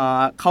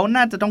เขา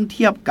น่าจะต้องเ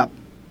ทียบกับ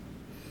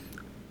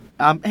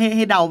ใ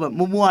ห้เดาแบบ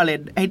มั่วๆเลย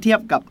ให้เทียบ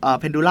กับ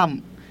เพนดูลัม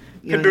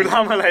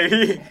อะไร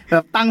พี่แบ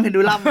บตั้งเพน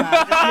ดูลัมมา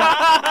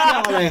เทีย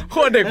บอะไรโค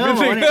ตรเด็กฟิ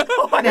สิกส์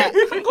เนี่ย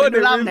เพนดู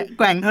ลัมเนี่ยแ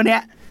กว่งเท่านี้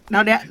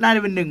น่าจ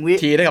ะเป็น1 วิ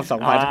ทีได้กับ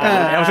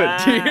2,000แล้วสุด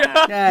ที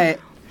ใช่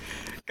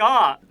ก็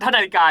ถ้าน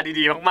าฬิกา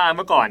ดีๆมากๆเ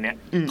มื่อก่อนเนี่ย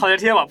เขาจะ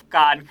เทียบกับก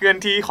ารเคลื่อน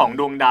ที่ของ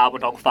ดวงดาวบ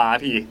นท้องฟ้า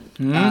พี่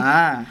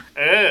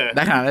ไ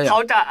ด้ขนาดนั้นเขา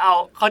จะเอา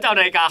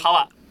นาฬิกาเขา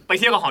ไป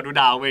เที่ยวกับหอดู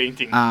ดาวเว้ยจ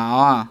ริง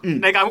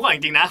ๆนาฬิกาเมื่อก่อนจ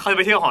ริงๆนะเขาไ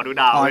ปเที่ยวหอดู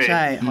ดาวเว้ย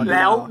แ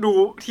ล้วดู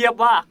เทียบ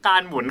ว่ากา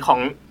รหมุนของ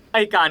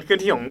การเคลื่อน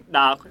ที่ของด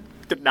าว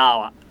จุดดาว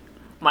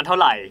มันเท่า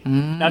ไหร่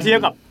แล้วเทียบ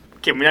กับ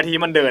เข็มวินาที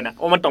มันเดิน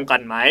ว่ามันตรงกั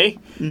นไหม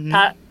ถ้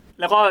า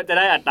แล้วก็จะไ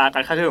ด้อัตรากา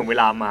รคาดเคลื่อนของเว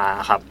ลามา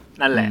ครับ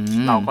นั่นแหละ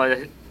เราก็จะ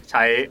ใ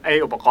ช้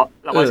อุปกรณ์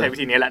เราก็ใช้วิ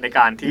ธีนี้แหละในก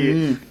ารที่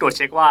ตรวจเ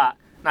ช็คว่า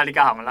นาฬิก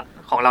า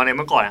ของเราในเ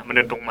มื่อก่อนมันเ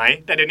ดินตรงไหม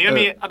แต่เดี๋ยวนี้มัน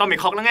มีอะตอมิก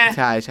คล็อกแล้วไง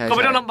ใช่ก็ไ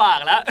ม่ต้องลำบาก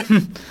แล้ว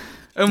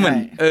เหมือน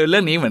เรื่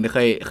องนี้เหมือน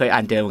เคยอ่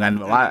านเจอเหมือนกัน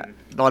แบบว่า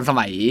ตอนส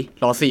มัย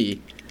ร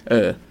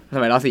.4 ส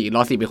มัยร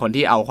.4เป็นคน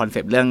ที่เอาคอนเซ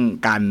ปต์เรื่อง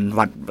การ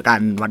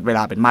วัดเวล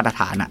าเป็นมาตร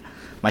ฐาน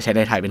มาใช้ใ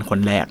นไทยเป็นคน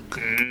แรก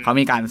เขา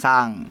มีการสร้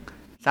าง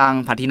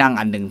พระที่นั่ง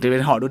อันหนึ่งที่เป็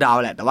นหอดูดาว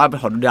แหละแต่ว่าเป็น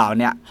หอดูดาว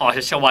เนี่ยหอ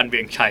ชัชวาลเวี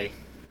ยงชัย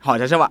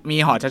มี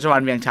หอชัชวา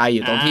ลเวียงชัยอ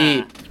ยู่ตรงที่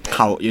เข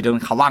าอยู่ตรง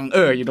เขาวัง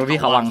อยู่ตรงที่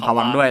เขา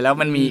วังด้วยแล้ว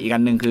มันมีอีกอั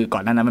นนึงคือก่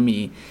อนหน้านั้นมันมี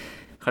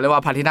เขาเรียกว่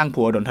าพระที่นั่ง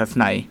ภูวดลทัศ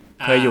นัย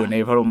เคยอยู่ใน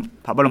พ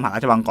ระบรมมหาร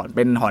าชวังก่อนเ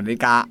ป็นหอนาฬิ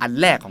กาอัน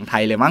แรกของไท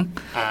ยเลยมั้ง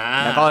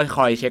แล้วก็ค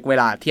อยเช็คเว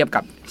ลาเทียบ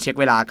กับเช็ค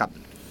เวล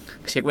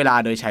า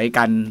โดยใช้ก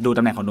ารดูต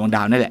ำแหน่งของดวงด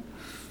าวนั่นแหละ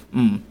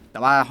แต่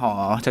ว่าหอ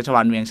ชัชว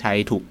าลเวียงชัย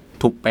ถูก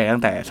ทุบไปตั้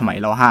งแต่สมัย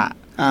ร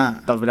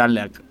.5ตอนเวลาเห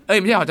ลือ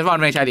ไม่ใช่หอชัชวาล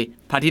เวียงชัยดิ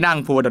พระที่นั่ง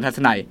ภูวดลทัศ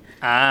นัย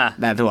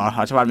แต่ตัวห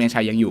อชัชวาลเวียง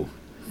ชัยยังอยู่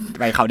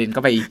ไปเขาดิน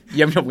ก็ไปเ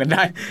ยี่ยมชมกันไ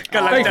ด้ก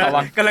ำลั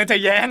งจะ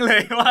แย้งเล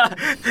ยว่า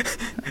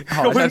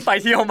ก็เพิ่งไป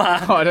เที่ยวมา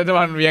หอชัชว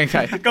าลเวียง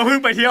ชัยก็เพิ่ง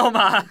ไปเที่ยว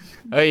มา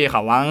เข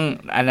าวัง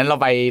อันนั้นเรา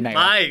ไปไหน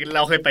ไม่เร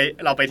า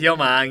ไปเที่ยว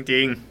มาจ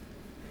ริง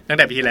ๆตั้งแ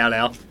ต่ปีที่แล้ว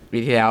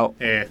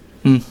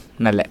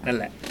นั่นแหล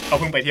ะเขา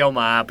เพิ่งไปเที่ยว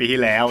มาปีที่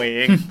แล้วเอ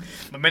ง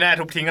มันไม่ได้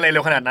ทุบทิ้งอะไรเร็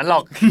วขนาดนั้นหร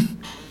อก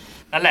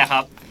นั่นแหละค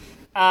รับ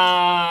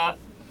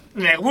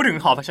เนี่ยพูดถึง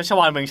หอชัช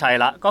วาลเมืองชัย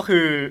ละก็คื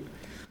อ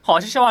หอ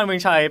ชัชวาลเมือ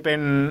งชัยเป็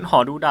นหอ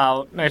ดูดาว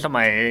ในส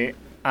มัย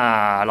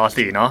ร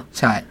.4 เนาะ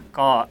ใช่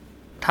ก็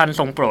ท่าน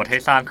ทรงโปรดให้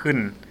สร้างขึ้น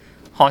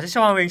หอชัช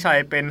วาลเวียงชัย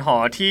เป็นหอ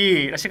ที่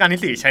รัชกาล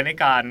ที่4ใช้ใน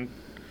การ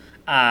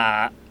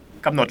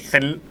กำหนด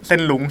เส้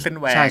นลุงเส้น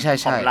แหวง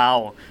ของเรา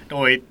โด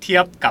ยเที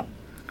ยบกับ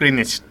กรี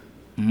นิช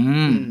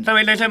ส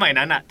มัย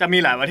นั้นอ่ะจะมี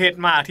หลายประเทศ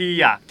มากที่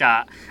อยากจะ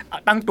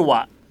ตั้งตัว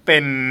เป็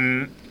น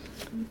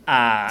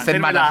เส้น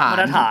มาต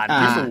รฐาน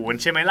ที่ศูนย์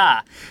ใช่ไหมล่ะ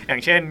อย่า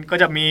งเช่นก็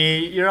จะมี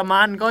เยอร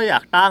มันก็อยา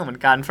กตั้งเหมือน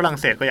กันฝรั่ง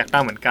เศสก็อยากตั้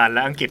งเหมือนกันแล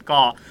ะอังกฤษก็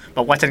บ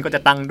อกว่าฉันก็จะ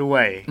ตั้งด้ว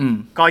ย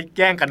ก็แ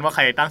ย่งกันว่าใค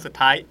รตั้งสุด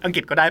ท้ายอังก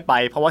ฤษก็ได้ไป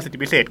เพราะว่าสิทธิ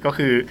พิเศษก็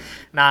คือ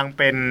นางเ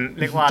ป็น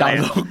เรียกว่าอะไร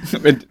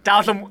เป็นเจ้า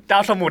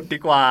สมุทรดี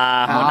กว่า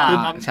ของนา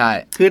งใช่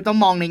คือต้อง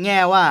มองในแง่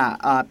ว่า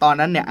ตอน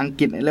นั้นเนี่ยอัง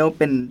กฤษเรียกว่า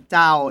เป็นเ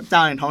จ้า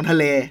แห่งท้องทะ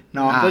เลเน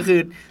าะก็คือ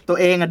ตัว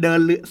เองเดิน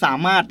สา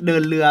มารถเดิ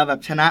นเรือแบบ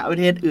ชนะประ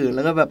เทศอื่นแ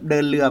ล้วก็แบบเดิ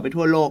นเรือไป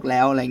ทั่วโลกแ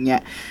ล้วอะไรเงี้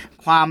ย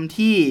ความ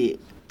ที่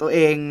ตัวเอ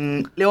ง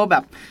เรียกว่าแบ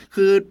บ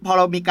คือพอเ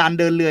รามีการ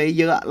เดินเรือ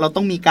เยอะเราต้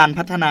องมีการ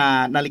พัฒนา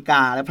นาฬิก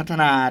าและพัฒ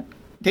นา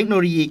เทคโน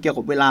โลยีเกี่ยว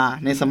กับเวลา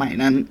ในสมัย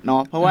นั้นเนา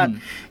ะเพราะว่า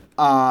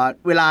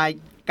เวลา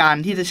การ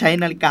ที่จะใช้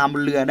นาฬิกาบ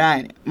นเรือได้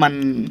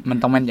มัน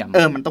ต้องแม่นย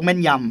ำมันต้องแม่น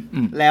ย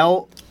ำแล้ว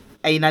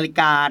ไอนาฬิ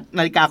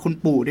กาคุณ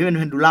ปู่ที่เป็น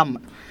เพนดูลัม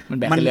มัน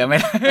แบกเรือไม่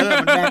ได้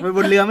มันแบกไปบ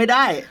นเรือไม่ไ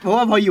ด้เพราะ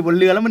ว่าพออยู่บน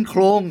เรือแล้วมันโค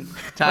รง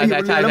ใช่พออยู่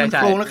บนเรือแล้วมันโ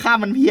ครงแล้วค่า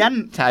มันเพี้ยน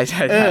ใช่ใ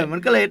ช่มัน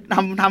ก็เลย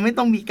ทำให้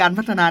ต้องมีการ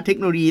พัฒนาเทค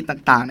โนโลยี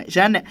ต่างๆเนี่ยฉ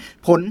ะนั้นเนี่ย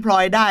ผลพลอ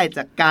ยได้จ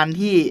ากการ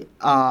ที่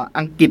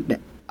อังกฤษเนี่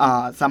ย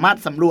สามารถ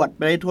สำรวจไ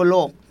ปได้ทั่วโล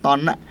กตอน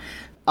นั้น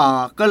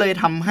ก็เลย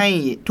ทำให้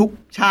ทุก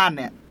ชาติเ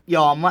นี่ยย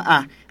อมว่า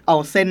เอา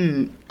เส้น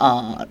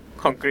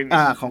ของก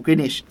รี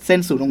นิชเส้น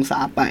0 องศ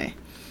าไป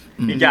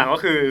อีกอย่างก็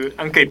คือ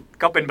อังกฤษ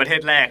ก็เป็นประเท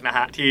ศแรกนะฮ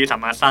ะที่สา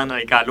มารถสร้างนา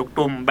ฬิกาลูก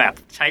ตุ้มแบบ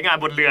ใช้งาน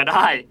บนเรือไ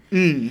ด้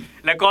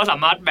แล้วก็สา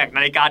มารถแบกน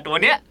าฬิกาตัว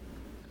เนี้ย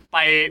ไป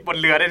บน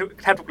เรือได้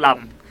แทบทุกล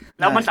ำ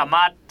แล้วมันสาม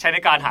ารถใช้ใน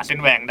การหาเส้น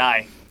แหวงได้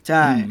ใ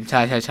ช่ใ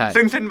ช่ใช่ใช่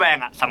ซึ่งเส้นแหวง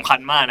สำคัญ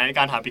มากนะใน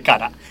การหาพิกัด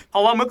เพรา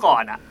ะว่าเมื่อก่อ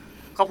น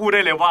ก็พูดไ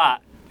ด้เลยว่า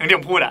อย่างที่ผ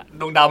มพูด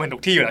ดวงดาวเห็นทุ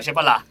กที่อยู่แล้วใช่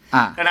ปะล่ะ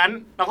ดังนั้น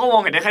เราก็มอ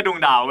งเห็นได้แค่ดวง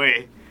ดาวเว้ย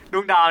ด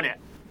วงดาวเนี่ย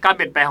การเ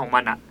ปลี่ยนแปลงของมั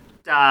น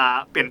จะ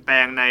เปลี่ยนแปล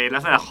งในลั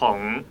กษณะของ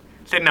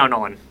เส้นแนวน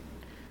อน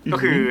ก็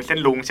คือเส้น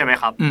ลุงใช่ไหม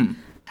ครับ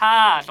ถ้า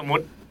สมมุ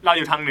ติเราอ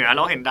ยู่ทางเหนือเ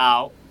ราเห็นดาว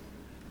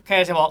แค่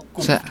เฉพาะก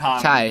ลุ่มทาง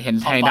ใช่เห็น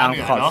ดาว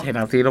ขอบเห็น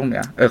ดาวซีกโลกเหนื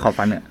อขอบ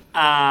ฟ้าเหนือ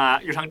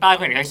อยู่ทางใต้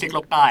ก็เห็นแค่ซีกโล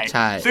กใต้ใ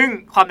ช่ซึ่ง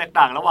ความแตก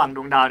ต่างระหว่างด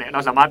วงดาวเนี่ยเร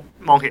าสามารถ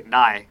มองเห็นไ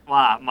ด้ว่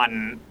ามัน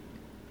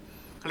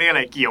เขาเรียกอะไ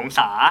รกี่องศ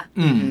า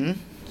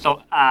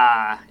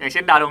อย่างเ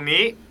ช่นดาวดวง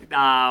นี้ด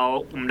าว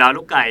กลุ่มดาว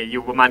ลูกไก่อ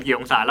ยู่ประมาณกี่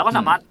องศาแล้วก็ส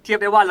ามารถเทียบ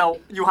ได้ว่าเรา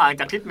อยู่ห่าง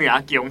จากทิศเหนือ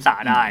กี่องศา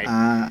ได้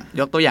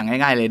ยกตัวอย่าง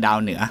ง่ายๆเลยดาว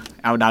เหนือ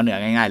เอาดาวเหนือ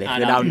ง่ายๆเลย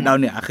คือดาว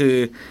เหนือ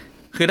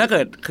คือถ้าเ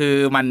กิดคือ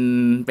มัน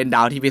เป็นด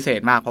าวที่พิเศ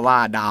ษมากเพราะว่า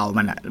ดาว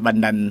มันบัน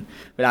ดัน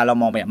เวลาเรา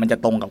มองไปมันจะ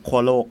ตรงกับขั้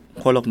วโ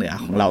ลกเหนือ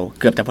ของเรา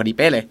เกือบจะพอดีเ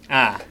ป๊ะเลย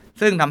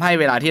ซึ่งทำให้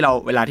เวลาที่เราม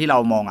องเวลาที่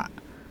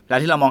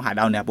เรามองหา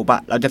ดาวเหนือปุ๊บ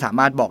เราจะสา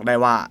มารถบอกได้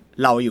ว่า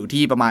เราอยู่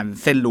ที่ประมาณ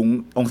เส้นลุง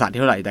องศาที่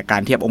เท่าไหร่แต่กา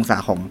รเทียบองศา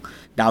ของ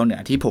ดาวเหนือ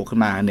ที่โผล่ขึ้น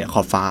มาเหนือข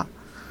อบฟ้า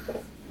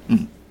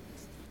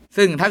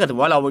ซึ่งถ้าเกิด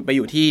ว่าเราไปอ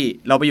ยู่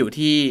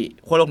ที่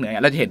ขั้วโลกเหนือ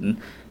เราจะเห็น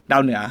ดา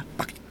วเหนือ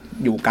ปัก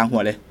อยู่กลางหั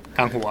วเลยก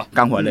ลาง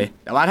หัวเลย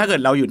แต่ว่าถ้าเกิ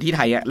ดเราอยู่ที่ไท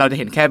ยเราจะ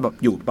เห็นแค่แบบ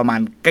อยู่ประมาณ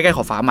ใกล้ๆข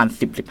อบฟ้าประมาณ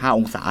10-15 อ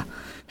งศา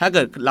ถ้าเ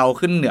กิดเรา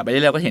ขึ้นเหนือไปเรื่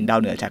อยๆก็เห็นดาว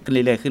เหนือชัดขึ้นเ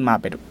รื่อยๆขึ้นมา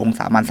เป็นองศ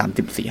าประมาณ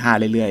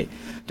30-45เรื่อย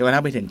ๆจนกระ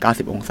ทั่งไปถึง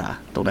90 องศา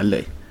ตรงนั้นเล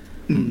ย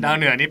ดาว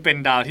เหนือนี่เป็น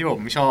ดาวที่ผ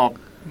มชอบ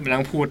กำลั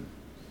งพูด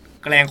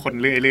แกล้งคน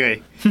เรื่อย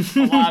ๆเ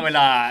พราะว่าเวล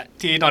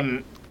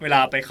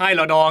าไปค่าย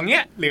รดเ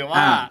งี้ยหรือว่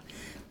า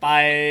ไป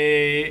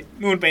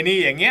นู่นไปนี่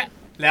อย่างเงี้ย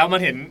แล้วมัน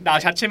เห็นดาว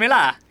ชัดใช่ไหม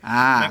ล่ะ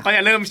มันก็จ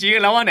ะเริ่มชี้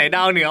แล้วว่าไหนด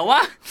าวเหนือว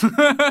ะ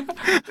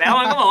แล้ว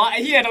มันก็บอกว่าไอ้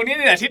เหี้ยตรงนี้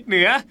นี่แหละทิศเห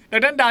นือดั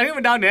งนั้นดาวที่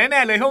มันดาวเหนือแ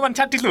น่เลยเพราะมัน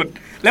ชัดที่สุด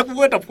แล้วกู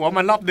ก็ตบหัว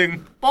มันรอบดึง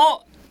โป๊ะ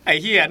ไอ้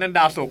เหี้ยนั่นด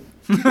าวศุกร์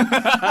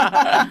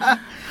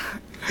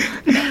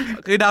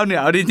คือดาวเหนื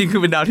อจริงๆคื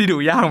อเป็นดาวที่ดู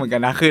ยากเหมือนกั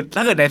นนะคือถ้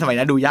าเกิดในสมัย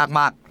นั้นดูยาก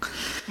มาก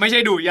ไม่ใช่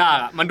ดูยาก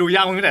มันดูย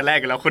ากตั้งแต่แรก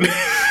กันแล้วคุณ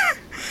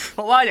เพ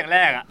ราะว่าอย่างแร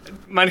ก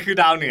มันคือ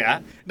ดาวเหนื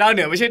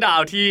อไม่ใช่ดา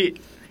วที่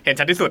เห็น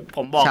ชัดที่สุดผ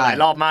มบอกหลาย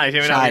รอบมากเลยใช่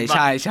ไหมใช่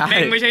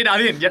ไม่ใช่ดาว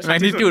ที่เห็นชัด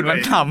ที่สุดมัน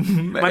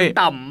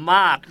ต่ำม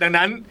ากดัง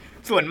นั้น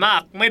ส่วนมาก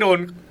ไม่โดน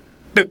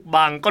ตึก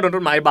บังก็โดน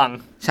ต้นไม้บัง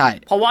ใช่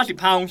เพราะว่า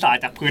15 องศา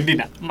จากพื้นดิ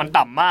นมัน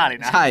ต่ำมากเลย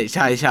นะใช่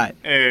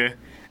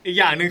อีก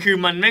อย่างนึงคือ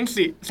มันแม่ง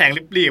แสง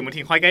ริบหรี่บาง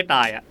ทีค่อยใกล้ต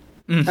าย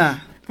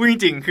พูดจ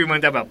ริงๆคือมัน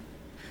จะแบบ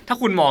ถ้า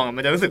คุณมอง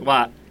มันจะรู้สึกว่า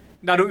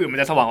ดาวดวงอื่นมัน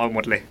จะสว่างกว่าห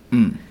มดเลย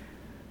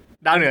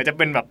ดาวเหนือจะเ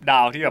ป็นแบบดา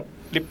วที่แบบ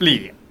ริบห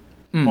รี่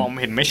มอง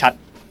เห็นไม่ชัด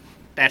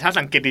แต่ถ้า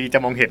สังเกตดีจ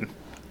ะมองเห็น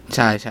ใ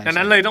ช่ดัง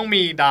นั้นเลยต้อง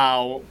มีดาว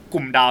ก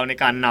ลุ่มดาวใน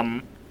การน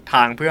ำท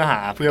างเพื่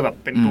อแบบ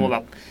เป็นตัวแบ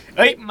บ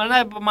มันได้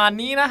ประมาณ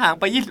นี้นะห่าง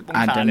ไป20 อ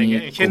งศาอะไรเ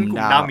งี้ยเช่นกลุ่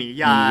มดาวหมี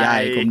ใหญ่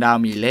กลุ่มดาว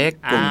หมีเล็ก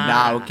กลุ่มด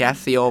าวแคส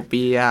ซิโอเ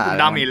ปียกลุ่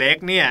มดาวหมีเล็ก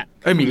เนี่ย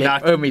มีเล็ก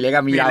มีเล็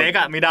ก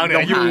มีดาวเหนือ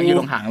อยู่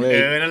ตรงหางเลย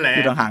นั่นแหละอ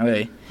ยู่ตรงหางเล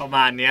ยประม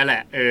าณนี้แหล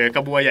ะก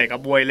ระบวยใหญ่กร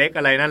ะบวยเล็ก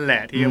อะไรนั่นแหล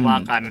ะที่ว่า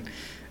กัน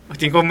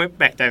จริงก็ไม่แ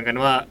ปลกใจเหมือนกัน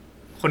ว่า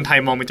คนไทย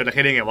มองเป็นจระเ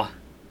ข้ได้ไงวะ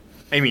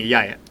ไอหมีให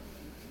ญ่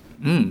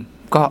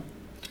ก็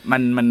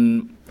มัน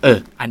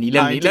อันนี้เ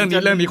รื่อง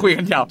นี้คุย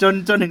กันยาว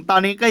จนถึงตอ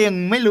นนี้ก็ยัง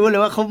ไม่รู้เลย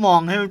ว่าเขามอง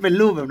ให้มันเป็น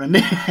รูปแบบนั้นไ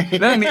ด้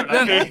เรื่อง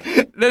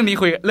นี้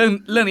คุยเรื่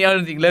องนี้เอา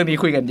จริงเรื่องนี้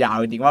คุยกันยาว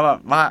จริง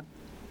ว่า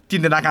จิ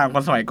นตนาการของค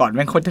นสมัยก่อนแ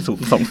ม่งโคตรจะสูง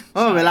ส่ง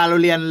เวลาเรา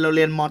เรีย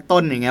นม.ต้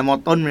นอย่างเงี้ยม.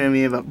ต้นมัน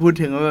มีแบบพูด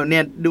ถึงว่าแบบเนี่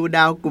ยดูด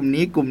าวกลุ่ม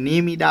นี้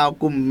มีดาว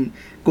ก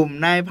ลุ่ม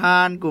นายพรา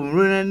นกลุ่ม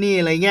รุ่นนั่นนี่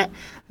อะไรเงี้ย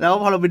แล้ว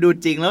พอเราไปดู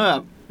จริงแล้วแบ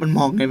บมันม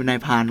องไงเป็นนาย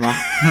พรานวะ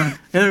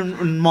แล้ว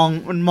มันม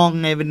อง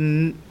ไงเป็น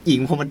หญิ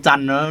งพรหมจรร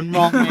ย์วะมันม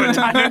องไง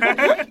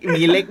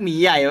มีเล็กมี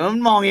ใหญ่มั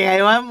นมองยังไง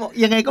วะ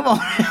ยังไงก็มอง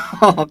ไม่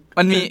ออก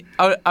มันมี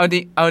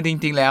เอาจ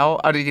ริงๆแล้ว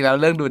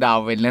เรื่องดูดาว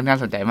เป็นเรื่องน่า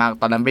สนใจมาก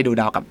ตอนนั้นไปดู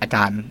ดาวกับอาจ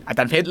าร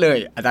ย์เพชรเลย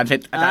อาจารย์เพช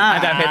ร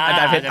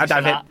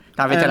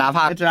ชนะภ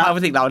าค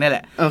ฟิสิกส์เราเนี่ยแหล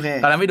ะ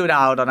ตอนนั้นไปดูด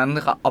าวตอนนั้น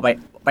เขาเอา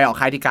ไปออก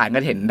ค่ายที่การก็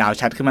เห็นดาว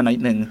ชัดขึ้นมาหน่อย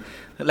นึง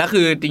แล้ว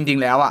คือจริง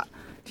ๆแล้วอ่ะ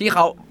ที่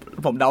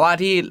ผมเดาว่า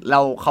ที่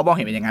เขามองเ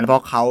ห็นเป็นอย่างนั้นเพรา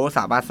ะเขาส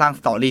ามารถสร้าง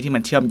สตอรี่ที่มั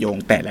นเชื่อมโยง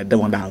แต่ละด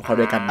วงดาวเข้า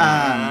ด้วยกัน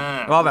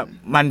ก็แบบ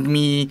มัน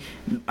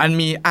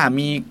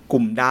มีก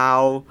ลุ่มดาว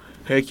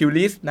เฮอร์คิว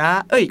ลิสนะ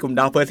กลุ่ม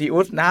ดาวเพอร์ซิอุ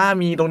สนะ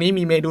มีตรงนี้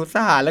มีเมดู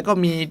ซ่าแล้วก็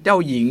มีเจ้า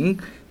หญิง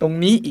ตรง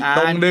นี้อีกต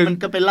รงนึงมัน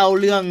ก็ไปเล่า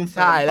เรื่อง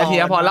ใช่แล้วที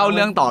นี้พอเล่าเ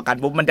รื่องต่อกัน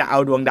ปุ๊บมันจะเอา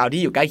ดวงดาว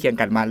ที่อยู่ใกล้เคียง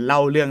กันมาเล่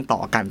าเรื่องต่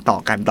อกั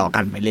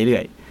นไปเรื่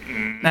อย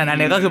ๆนั่น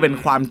เนี่ยก็คือเป็น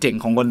ความเจ๋ง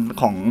ของคน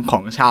ขอ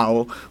งชาว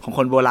ของค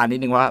นโบราณนิด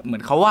นึงว่าเหมื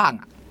อนเขาว่าง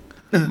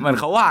เหมือน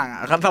เขาว่าง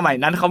สมัย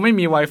นั้นเขาไม่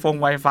มี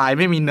Wi-Fi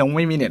ไม่มีไ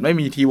ม่มีเน็ตไม่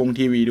มี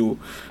ทีวีดู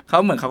เขา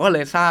เหมือนเขาก็เล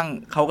ยสร้า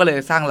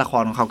งละค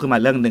รของเขาขึ้นมา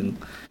เรื่องนึง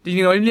จ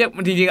ริงๆเราเรียก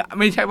มันจริงๆ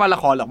ไม่ใช่ว่าละ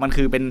ครหรอกมัน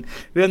คือเป็น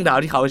เรื่องราว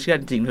ที่เขาเชื่อ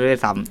จริงด้ว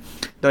ยซ้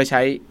ำโดยใ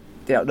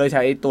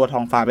ช้ตัวท้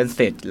องฟ้าเป็นสเ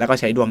ตจแล้วก็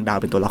ใช้ดวงดาว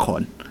เป็นตัวละค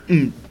ร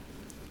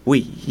อุ้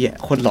ยเหี้ย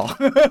คนหล่อ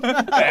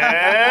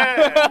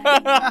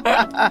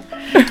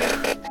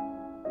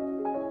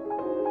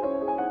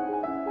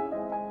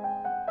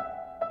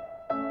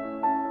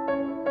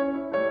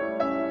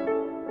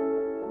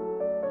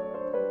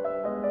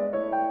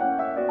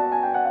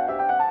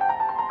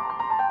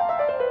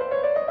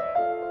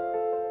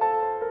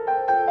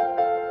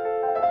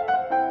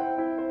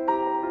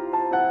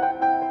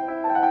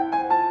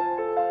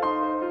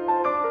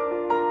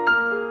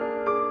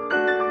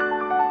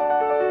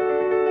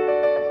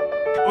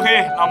โอเค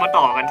เรามา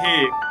ต่อกันที่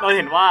เราเ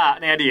ห็นว่า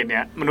ในอดีตเนี่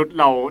ยมนุษย์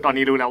เราตอน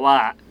นี้รู้แล้วว่า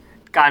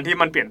การที่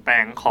มันเปลี่ยนแปล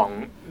งของ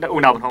อุ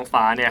ณหภูมิท้อง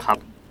ฟ้าเนี่ยครับ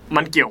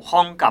มันเกี่ยวข้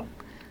องกับ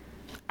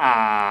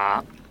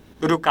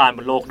ฤดูกาลบ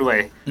นโลกด้วย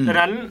ดัง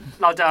นั้น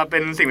เราจะเป็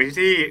นสิ่ง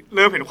ที่เ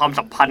ริ่มเห็นความ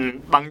สัมพันธ์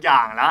บางอย่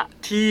างแล้ว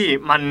ที่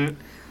มัน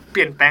เป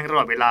ลี่ยนแปลงตล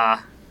อดเวลา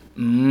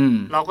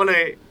เราก็เล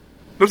ย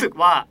รู้สึก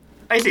ว่า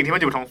ไอ้สิ่งที่มั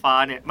นอยู่ท้องฟ้า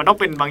เนี่ยมันต้อง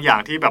เป็นบางอย่าง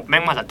ที่แบบแม่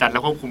งมหัศจรรย์แล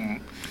ะควบคุม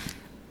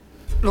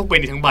โลกใบ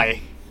นี้ทั้งใบ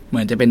เห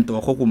มือนจะเป็นตัว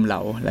ควบคุมเรา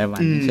อะไรวั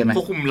นใช่ไหมค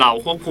วบคุมเรา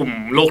ควบคุม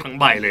โลกทั้ง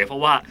ใบเลยเพรา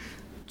ะว่า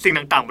สิ่ง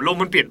ต่างๆบนโลก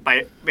มันเปลี่ยนแ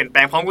ปล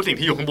งพร้อมกับสิ่ง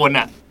ที่อยู่ข้างบน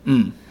น่ะ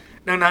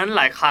ดังนั้นห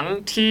ลายครั้ง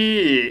ที่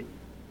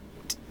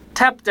แท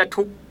บจะ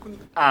ทุก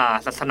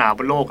ศาสนาบ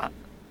นโลกอะ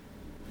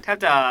แทบ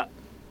จะ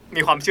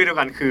มีความเชื่อเดียว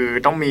กันคือ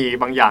ต้องมี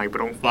บางอย่างอยู่บ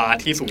นท้องฟ้า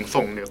ที่สูง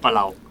ส่งเหนือกว่าเ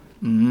รา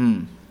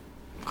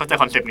เข้าใจ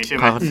คอนเซปต์นี้ใช่ไห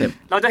ม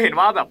เราจะเห็น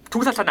ว่าแบบทุ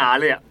กศาสนา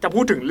เลยอะจะพู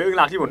ดถึงเรื่อง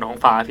ราวที่บนท้อง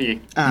ฟ้าพี่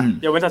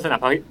ยกเว้นศาสนา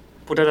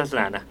พุทธศาส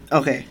นานะโอ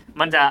เค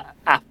มันจะ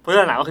พุทธศ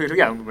าสนาก็คือทุก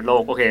อย่างบนโล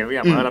กโอเคทุกอ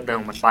ย่างมันก็ดำเนิน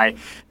ของมันไป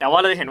แต่ว่า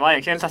เราจะเห็นว่าอย่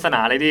างเช่นศาสนา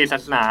อะไรดีศา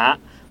สนา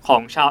ขอ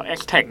งชาวแอ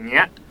สแท็กเ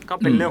นี้ยก็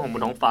เป็นเรื่องของบ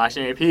นท้องฟ้าใช่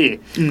ไหมพี่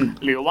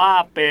หรือว่า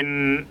เป็น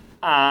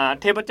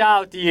เทพเจ้า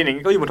จีนอย่าง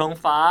นี้ก็อยู่บนท้อง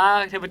ฟ้า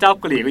เทพเจ้า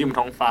กรีกก็อยู่บน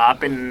ท้องฟ้า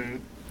เป็น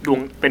ดวง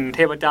เป็นเท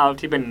พเจ้า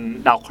ที่เป็น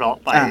ดาวเคราะ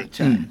ห์ไป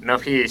นะ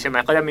พี่ใช่ไหม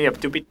ก็จะมีแบบ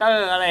จูปิเตอ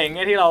ร์อะไรอย่างเ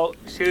งี้ยที่เรา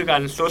ชื่อกั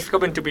นซุสก็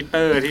เป็นจูปิเต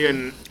อร์ที่เป็น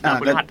ดาว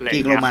พฤหัสอะไรอย่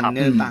างเงี้ยครั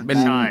บเป็น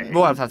พ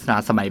วกศาสนา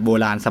สมัยโบ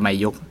ราณสมัย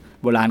ยุค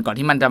โบราณก่อน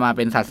ที่มันจะมาเ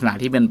ป็นศาสนา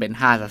ที่เป็น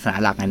5ศาสนา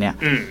หลักอันเนี้ย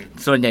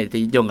ส่วนใหญ่จะ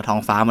ยึดโยงกับท้อ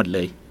งฟ้าหมดเล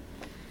ย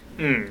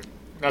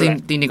จ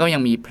ริงๆก็ยั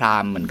งมีพราห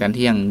มณ์เหมือนกัน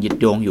ที่ยังยึด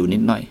โยงอยู่นิ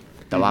ดหน่อย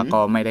แต่ว่าก็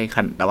ไม่ได้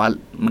แต่ว่า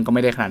มันก็ไ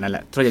ม่ได้ขนาดนั้นแหล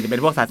ะส่วนใหญ่จะเป็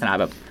นพวกศาสนา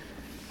แบบ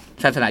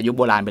ศาสนายุคโ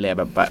บราณไปเลย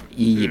แบบ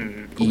อียิปต์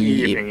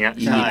อย่างเงี้ย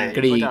ก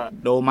รีก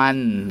โรมัน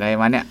อะไร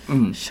วะเนี่ย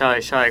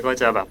ใช่ก็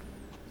จะแบบ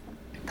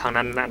ทาง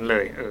นั้นเล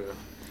ย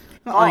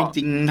ก็จ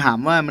ริงๆถาม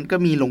ว่ามันก็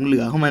มีหลงเหลื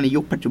อเข้ามาใน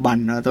ยุคปัจจุบัน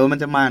นะแต่ว่ามัน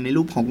จะมาใน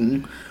รูปของ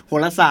โห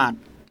ราศาสต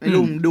ร์ใน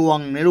รูปดวง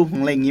ในรูปขอ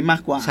งอะไรอย่างนี้มา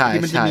กกว่า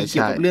ที่มันจะมีเกี่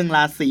ยวกับเรื่องร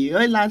าศี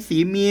ราศี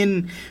มีน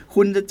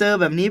คุณจะเจอ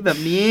แบบนี้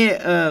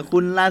คุ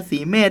ณราศี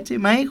เมษใช่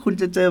ไหมคุณ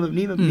จะเจอแบบ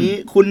นี้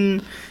คุณ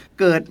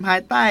เกิดภา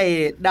ยใต้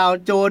ดาว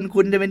โจร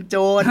คุณจะเป็นโจ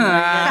รอะไร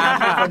เงี้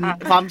ยเป็น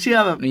ความเชื่อ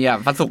แบบนี่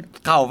พระศุกร์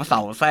เข้าพระเสา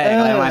ร์แทรก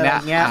อะไรมาเ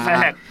นี้ย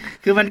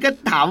คือมันก็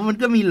ถามว่ามัน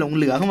ก็มีหลงเ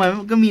หลือเข้ามา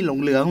มันก็มีหลง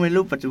เหลือเข้ามาใน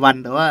รูปปัจจุบัน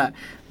แต่ว่า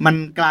มัน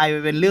กลายไป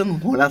เป็นเรื่องขอ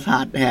งโหราศา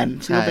สตร์แทน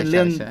ซึ่งเป็นเ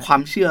รื่องควา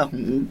มเชื่อขอ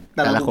งแ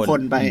ต่ละคน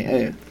ไป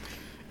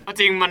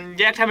จริงมัน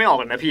แยกแทบไม่ออก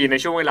เลยนะพี่ใน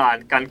ช่วงเวลา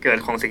การเกิด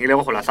ของสิ่งที่เรียก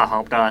ว่าโหราศาสตร์ขอ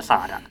งดาราศา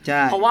สตร์อ่ะ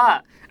เพราะว่า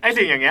ไอ้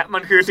สิ่งอย่างเงี้ยมั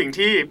นคือสิ่ง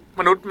ที่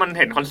มนุษย์มันเ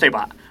ห็นคอนเซปต์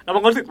อ่ะแล้วมั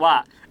นก็รู้สึกว่า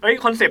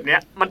คอนเซปต์เนี้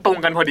ยมันตรง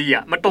กันพอดีอ่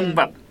ะมันตรงแ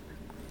บบ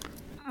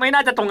ไม่น่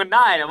าจะตรงกันไ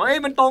ด้แต่ว่า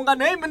มันตรงกัน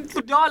มัน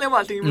สุดยอดเลยว่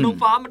ะสิ่งบนท้อง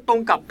ฟ้ามันตรง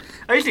กับ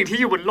สิ่งที่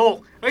อยู่บนโลก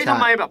ทำ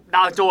ไมแบบด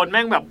าวโจรแ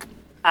ม่งแบบ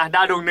ด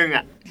าวดวงนึงอ่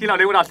ะที่เราเ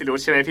รียกว่าดาวสิรุ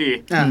สใช่ไหมพี่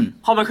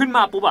พอมันขึ้นม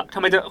าปุ๊บอ่ะทำ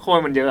ไมจะโค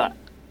มันเยอะอ่ะ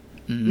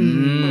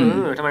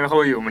ทำไมมันขโ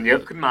มยอยู่มันเยอ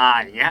ะขึ้นมา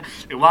อย่างเงี้ย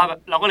หรือว่า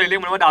เราก็เลยเรีย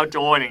กมันว่าดาวโจ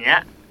นส์อย่างเงี้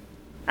ย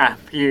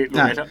พี่รู้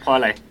ไหมเพราะอ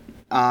ะไร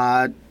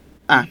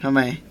ทำไม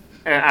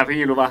พี่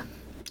รู้ป่ะ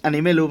อัน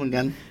นี้ไม่รู้เหมือน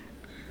กัน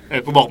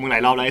กูบอกมึงหลา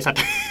ยรอบแล้วไอ้สัตว์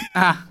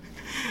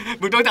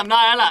มึงต้องจำได้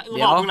แล้วล่ะกู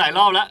บอกมึงหลายร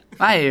อบแล้ว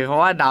ไม่เพราะ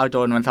ว่าดาวโจ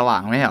นส์มันสว่า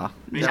งไม่ใช่หรอ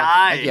ไม่ใช่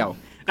ไม่เกี่ยว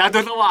ดาวโจ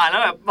นส์สว่างแล้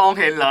วแบบมอง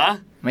เห็นเหรอ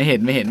ไม่เห็น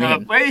ไม่เห็นเ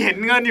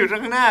งินอยู่ข้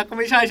างหน้าก็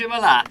ไม่ใช่ใช่ไหม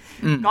ล่ะ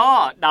ก็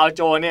ดาวโ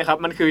จนส์เนี่ยครับ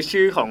มันคือ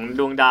ชื่อของ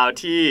ดวงดาว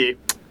ที่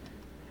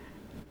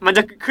มันจ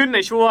ะขึ้นใน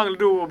ช่วงฤ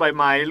ดูใบ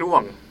ไม้ร่ว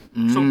ง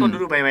ช่วงต้นฤ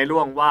ดูใบไม้ร่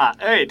วงว่า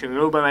ถึงฤ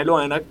ดูใบไม้ร่วง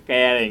แล้วนะแก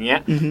อะไรอย่างเงี้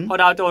ยพอ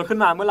ดาวโจนส์ขึ้น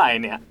มาเมื่อไหร่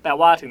เนี่ยแปล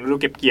ว่าถึงฤดู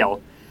เก็บเกี่ยว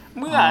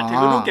เมื่อถึง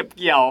ฤดูเก็บ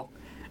เกี่ยว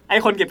ไอ้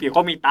คนเก็บเกี่ยว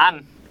ก็มีตัง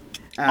ค์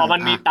พอมั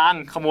นมีตัง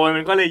ค์ขโมย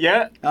มันก็เลยเยอ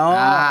ะ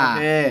โอ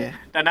เค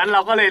ดังนั้นเร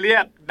าก็เลยเรีย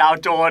กดาว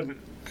โจนส์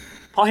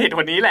เพราะเหตุผ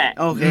ลนี้แหละ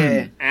โอเค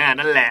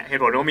นั่นแหละเห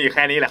ตุผลก็มีแ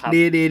ค่นี้แหละครับ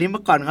ดีนี่เ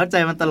มื่อก่อนเข้าใจ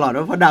มันตลอด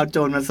ว่าเพราะดาวโจ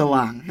นส์มันส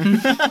ว่าง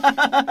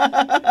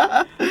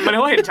มัน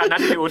ก็เห็นชัดนะ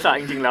ซิลิอุส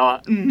จริงๆแล้วอ่ะ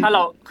ถ้าเร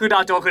าคือดา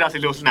วโจนส์คือดาวซิ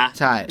ลิอุสนะ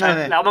ใช่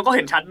แล้วมันก็เ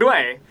ห็นชัดด้วย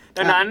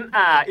ดังนั้น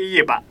อี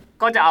ยิปต์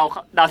ก็จะเอา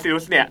ดาวซิลิอุ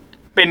สเนี่ย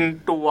เป็น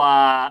ตัว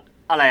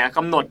อะไรก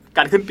ำหนดก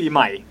ารขึ้นปีให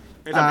ม่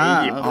ในสมัยอี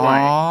ยิปต์ด้วย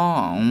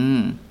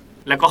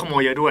แล้วก็ขโม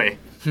ยเยอะด้วย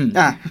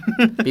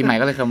ปีใหม่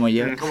ก็เลยขโมยเ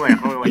ยอะ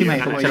ปีใหม่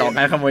ขโมยฉลองก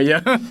ารขโมยเยอ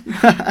ะ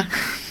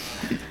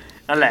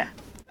นั่นแหละ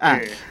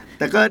แ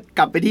ต่ก็ก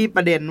ลับไปที่ป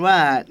ระเด็นว่า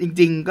จ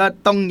ริงๆก็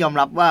ต้องยอม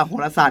รับว่าโห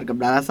ราศาสตร์กับ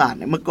ดาราศาสตร์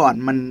เนี่ยเมื่อก่อน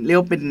มันเรียก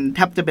ว่าเป็นแท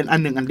บจะเป็นอั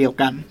นหนึ่งอันเดียว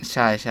กันใ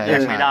ช่ใช่แย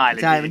กไม่ได้เล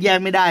ยใช่มันแยก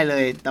ไม่ได้เล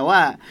ยแต่ว่า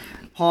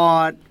พอ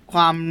ค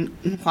ว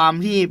าม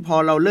ที่พอ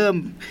เราเริ่ม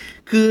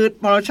คือ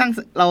พอเ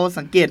รา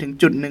สังเกตถึง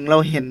จุดหนึ่งเรา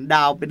เห็นด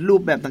าวเป็นรู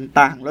ปแบบ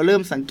ต่างๆเราเริ่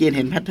มสังเกตเ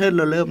ห็นแพทเทิร์นเ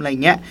ราเริ่มอะไร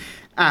เงี้ย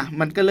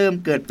มันก็เริ่ม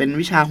เกิดเป็น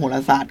วิชาโหร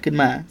าศาสตร์ขึ้น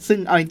มาซึ่ง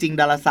เอาจริงๆ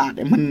ดาราศาสตร์เ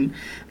นี่ย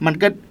มัน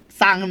ก็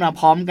สร้างขึ้นมา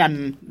พร้อมกัน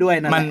ด้วย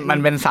นะมัน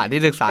เป็นศาสตร์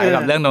ที่ศึกษาเกี่ยว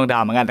กับเรื่องดวงดา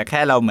วเหมือนกันแต่แค่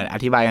เราเหมือนอ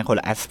ธิบายกันคน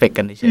ละแอสเปก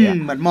กันเฉย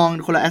ๆเหมือนมอง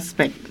คนละแอสเ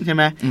ปกใช่ไ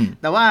หม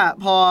แต่ว่า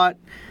พอ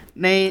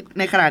ใ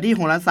นขณะที่โ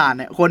หราศาสตร์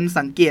เนี่ยคน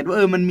สังเกตว่า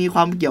มันมีคว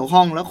ามเกี่ยวข้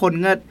องแล้วคน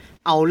ก็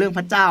เอาเรื่องพ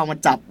ระเจ้ามา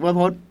จับว่าเพ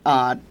ราะ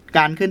ก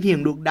ารเคลื่อนที่ข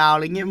องดวงดาวอะ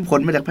ไรเงี้ยผล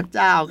มาจากพระเ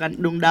จ้าการ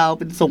ดวงดาว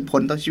เป็นส่งผ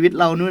ลต่อชีวิต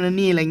เรานู่น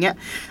นี่อะไรเงี้ย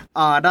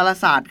ดารา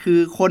ศาสตร์คือ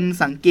คน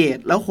สังเกต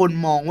แล้วคน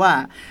มองว่า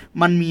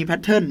มันมีแพท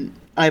เทิร์น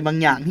อะไรบาง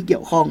อย่างที่เกี่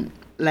ยวข้อง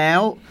แล้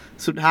ว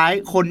สุดท้าย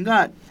คนก็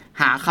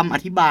หาคำอ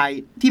ธิบาย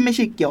ที่ไม่ใ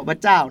ช่เกี่ยวกับพร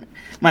ะเจ้า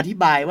มาอธิ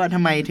บายว่าท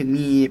ำไมถึง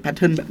มีแพทเ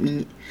ทิร์นแบบนี้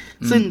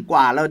ซึ่งก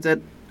ว่าเราจะ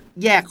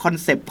แยกคอน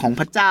เซปต์ของ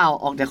พระเจ้า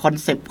ออกจากคอน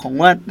เซปต์ของ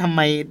ว่าทำไ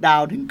มดา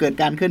วถึงเกิด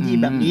การเคลื่อนที่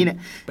แบบนี้เนี่ย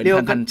เรียก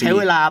ว่าใช้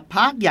เวลา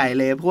พักใหญ่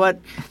เลยเพราะว่า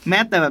แม้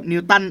แต่แบบนิ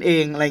วตันเอ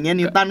งอะไรเงี้ย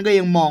นิวตันก็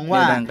ยังมองว่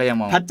า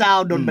พระเจ้า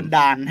โดนบันด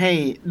าลให้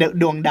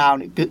ดวงดาวเ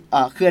นี่ย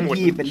เคลื่อน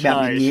ที่เป็นแบบ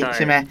นี้ใ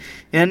ช่ไหม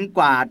ฉะนั้นก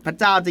ว่าพระ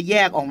เจ้าจะแย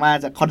กออกมา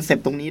จากคอนเซป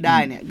ต์ตรงนี้ได้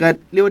เนี่ยก็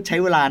เรียกว่าใช้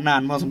เวลานา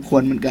นพอสมคว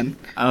รเหมือนกัน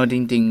เอาจ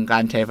ริงๆกา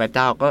รใช้พระเ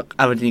จ้าก็เ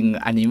อาจริง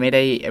อันนี้ไม่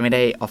ไ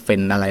ด้ออฟเฟ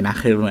นอะไรนะ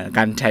คือเหมือน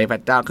การใช้พร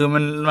ะเจ้าคือ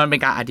มันเป็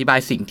นการอธิบาย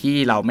สิ่งที่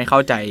เราไม่เข้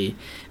าใจ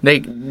ได้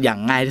อย่าง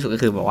ง่ายที่สุด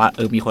ก็คือบอกว่า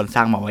มีคนส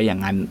ร้างมาไว้อย่า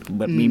งนั้น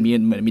แบบมี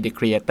เหมือนมี the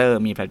creator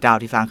มีพระเจ้า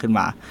ที่สร้างขึ้นม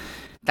า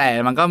แต่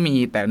มันก็มี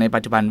แต่ในปั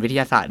จจุบันวิท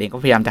ยาศาสตร์เองก็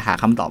พยายามจะหา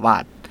คำตอบว่า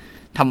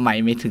ทำไม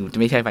ไ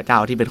ม่ใช่พระเจ้า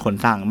ที่เป็นคน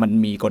สร้างมัน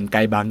มีกลไก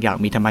บางอย่าง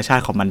มีธรรมชา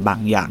ติของมันบา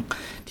งอย่าง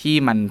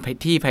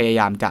ที่พยา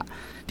ยามจะ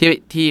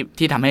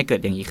ที่ทำให้เกิด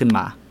อย่างนี้ขึ้นม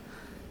า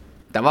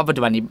แต่ว่าปัจ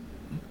จุบันนี้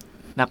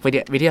นัก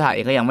วิทยาศาสตร์เอ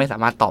งก็ยังไม่สา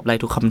มารถตอบได้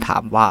ทุกคำถา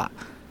มว่า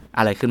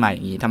อะไรขึ้นมาอ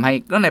ย่างนี้ทำให้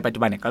ก็ในปัจจุ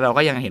บันเนี่ยเรา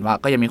ก็ยังเห็นว่า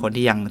ก็ยังมีคน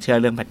ที่ยังเชื่อ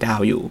เรื่องพระเจ้า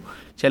อยู่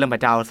เชื่อเรื่องพร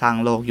ะเจ้าสร้าง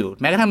โลกอยู่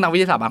แม้กระทั่งนักวิ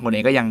ทยาศาสตร์บางคนเอ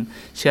งก็ยัง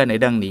เชื่อใน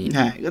เรื่องนี้ใ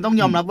ช่ก็ต้อง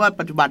ยอมรับว่า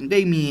ปัจจุบันก็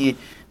มี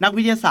นัก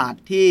วิทยาศาสต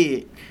ร์ที่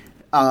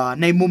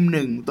ในมุมห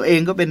นึ่งตัวเอง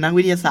ก็เป็นนัก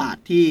วิทยาศาสต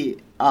ร์ที่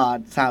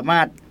สามา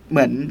รถเห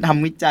มือนท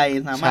ำวิจัย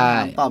สามารถ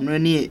ตอบนู่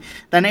นนี่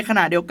แต่ในขณ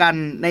ะเดียวกัน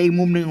ในอีก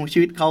มุมหนึ่งของชี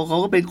วิตเขา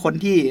ก็เป็นคน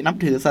ที่นับ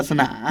ถือศาส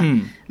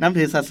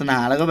นา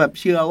แล้วก็แบบ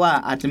เชื่อว่า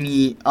อาจจะมี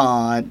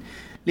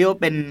เรียกว่า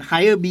เป็น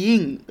higher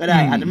being ก็ได้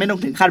อาจจะไม่ต้อง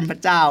ถึงขั้นพระ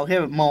เจ้าแค่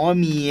แบบมองว่า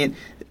มี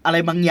อะไร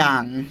บางอย่า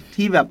ง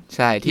ที่แบบ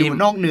อยู่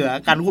นอกเหนือ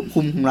การควบ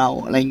คุมของเรา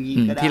อะไรอย่างนี้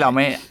ก็ได้ที่เรา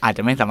อาจจ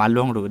ะไม่สามารถ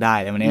ล่วงรู้ได้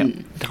แต่วันนี้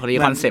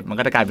คอนเซปต์มัน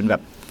ก็จะกลายเป็นแบ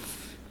บ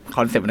ค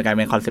อนเซปต์มันกลายเ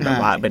ป็นคอนเซปต์แบ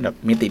บว่าเป็นแบบ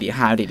มิติที่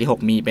5มิติที่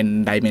6มีเป็น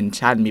ดิเมน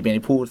ชันมีเป็น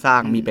ผู้สร้า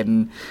งมีเป็น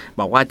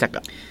บอกว่าจาก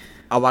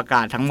อวก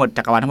าศทั้งหมด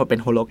จักรวาลทั้งหมดเป็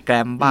นโฮโลแกร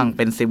มบ้างเ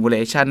ป็นซิมูเล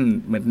ชัน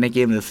เหมือนในเก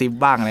มหรือซิม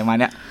บ้างอะไรมา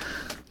เนี้ย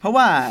เพราะ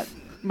ว่า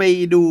ไป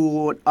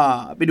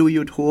ดู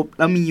YouTube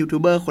แล้วมียูทู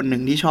บเบอร์คนหนึ่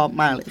งที่ชอบ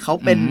มากเลยเขา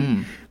เป็น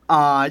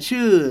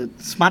ชื่อ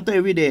Smarter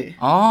Everyday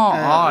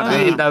ได้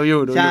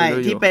ดูใช่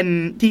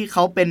ที่เข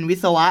าเป็นวิ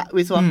ศ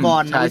วก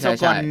ร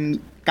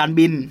การ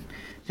บิน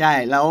ใช่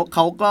แล้วเข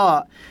า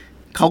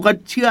ก็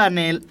เชื่อใ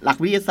นหลัก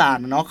วิทยาศาสต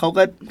ร์เนาะเขา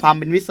ก็ความ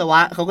เป็นวิศว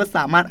ะเขาก็ส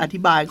ามารถอธิ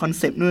บายคอน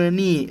เซปต์นู่น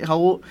นี่เขา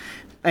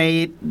ใน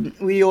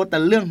วิดีโอแต่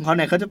เรื่องของเขาเ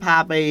นี่ยเขาจะพา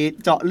ไป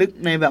เจาะลึก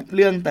ในแบบเ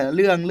รื่องแต่เ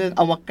รื่อง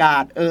อวกา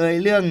ศ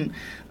เ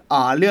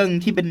รื่อง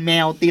ที่เป็นแม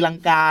วตีลัง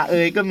กา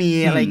ก็มี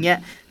อะไรเงี้ย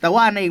แต่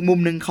ว่าในอีกมุม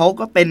นึงเขา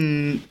ก็เป็น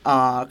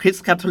คริส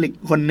ต์คาทอลิก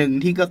คนหนึ่ง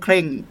ที่ก็เค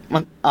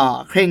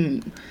ร่ง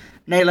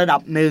ในระดั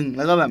บหนึ่งแ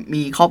ล้วก็แบบ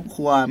มีครอบค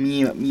รัวมี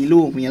แบบมี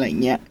ลูกมีอะไร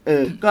เงี้ย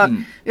ก็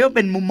เรียกว่าเ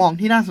ป็นมุมมอง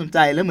ที่น่าสนใจ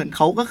แล้วเหมือนเ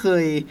ขาก็เค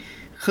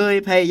ย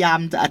พยายาม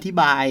จะอธิ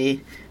บาย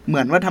เหมื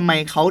อนว่าทำไม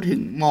เขาถึ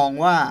งมอง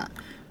ว่า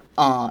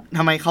ท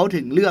ำไมเขา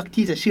ถึงเลือก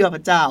ที่จะเชื่อพร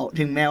ะเจ้า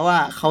ถึงแม้ว่า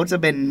เขาจะ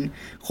เป็น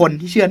คน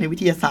ที่เชื่อในวิ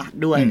ทยาศาสตร์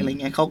ด้วยอะไร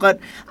เงี้ยเขาก็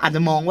อาจจ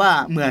ะมองว่า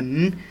เหมือน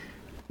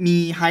มี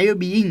higher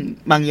being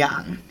บางอย่า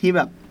งที่แ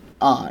บบ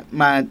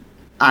มา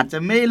อาจจะ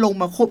ไม่ได้ลง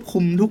มาควบคุ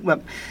ม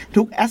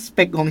ทุก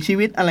aspect ของชี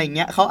วิตอะไรเ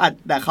งี้ย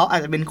แต่เขาอา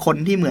จจะเป็นคน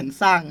ที่เหมือน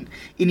สร้าง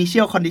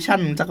initial condition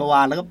ของจักรว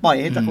าลแล้วก็ปล่อย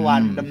ให้จักรวา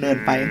ลดำเนิน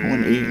ไปของมั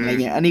นเองอะไร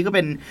เงี้ยอันนี้ก็เ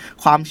ป็น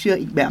ความเชื่อ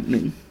อีกแบบห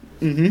นึ่ง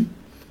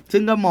ซึ่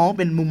งก็มอง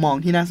เป็นมุมมอง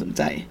ที่น่าสนใ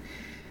จ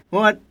เพรา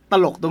ะว่าต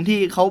ลกตรงที่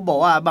เขาบอก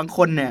ว่าบางค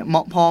นเนี่ย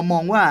พอมอ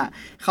งว่า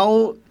เขา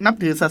นับ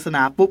ถือศาสน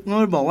าปุ๊บเขา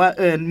บอกว่า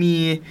มี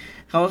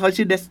เขา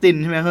ชื่อเดสติน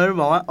ใช่ไหมเขา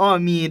บอกว่า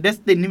มีเดส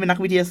ตินที่เป็นนัก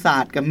วิทยาศา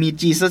สตร์กับมี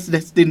จีซัสเด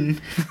สติน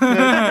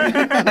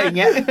อะไรเ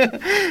งี้ย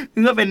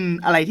ก็เป็น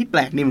อะไรที่แป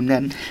ลกดีเหมือนกั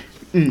น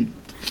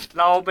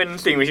เราเป็น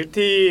สิ่งมีชีวิต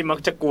ที่มัก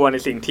จะกลัวใน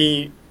สิ่งที่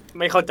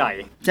ไม่เข้าใจ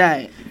ใช่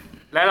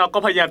และเราก็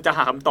พยายามจะห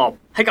าคำตอบ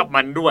ให้กับ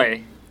มันด้วย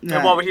ไม่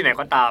ว่าไปที่ไหน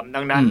ก็ตามดั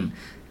งนั้น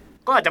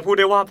ก็อาจจะพูด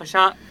ได้ว่าพระ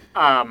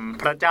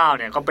เจ้า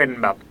เนี่ยก็เป็น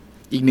แบบ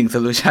อีกหนึ่งโซ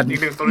ลูชัน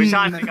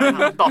ในการหา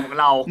คำตอบของ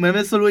เราเหมือนเ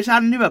ป็นโซลูชั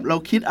นที่แบบเรา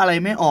คิดอะไร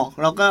ไม่ออก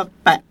เราก็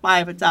แปะป้าย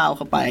พระเจ้าเ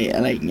ข้าไปอ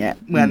ะไรอย่างเงี้ย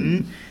เห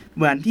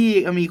มือนที่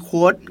มีโ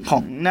ค้ดขอ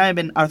งน่าจะเ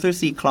ป็น Arthur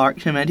C. Clarke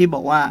ใช่ไหมที่บ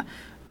อกว่า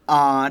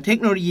เทค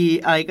โนโลยี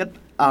อะไร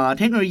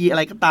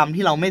ก็ตาม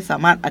ที่เราไม่สา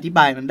มารถอธิบ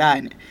ายมันได้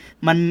เนี่ย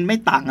มันไม่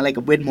ต่างอะไร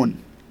กับเวทมนต์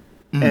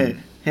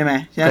ใช่ไหม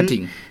ฉะนั้น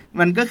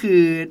มันก็คื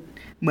อ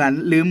เห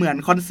มือน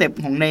คอนเซป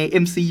ต์ของใน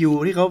MCU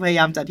ที่เขาพยา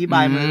ยามจะอธิบ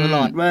ายมาตล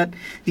อดว่า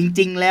จ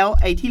ริงๆแล้ว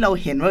ไอ้ที่เรา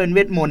เห็นว่าเป็นเว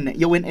ทมนต์เนี่ย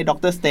ยกเว้นไอ้ด็อก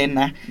เตอร์สเตน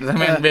นะ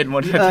เวทม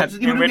นต์ทุ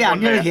กอย่าง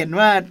ที่เราเห็น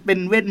ว่าเป็น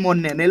เวทมน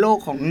ต์เนี่ยในโลก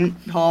ของ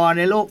ทอใ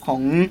นโลกขอ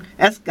ง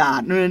แอสการ์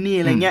ดนู่นนี่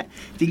อะไรเงี้ย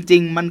จริ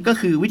งๆมันก็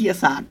คือวิทยา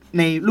ศาสตร์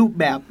ในรูป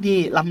แบบที่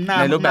ล้ำหน้า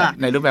มาก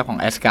ในรูปแบบของ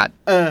แอสการ์ด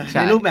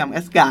ในรูปแบบแอ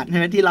สการ์ดใช่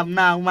ไหมที่ล้ำห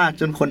น้ามาก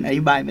จนคนอ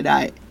ธิบายไม่ได้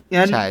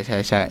งั้นใ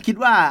ช่คิด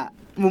ว่า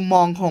มุมม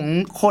องของ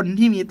คน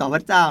ที่มีต่อพร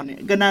ะเจ้าเนี่ย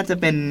ก็น่าจะ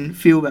เป็น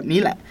ฟีลแบบนี้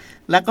แหละ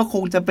และก็ค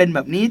งจะเป็นแบ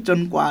บนี้จน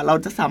กว่าเรา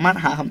จะสามารถ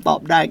หาคำตอบ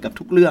ได้กับ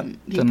ทุกเรื่อง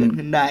ที่เกิด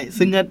ขึ้นได้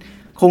ซึ่งก็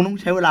คงต้อง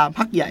ใช้เวลา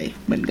พักใหญ่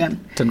เหมือนกัน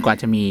จนกว่า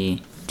จะมี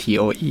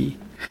TOE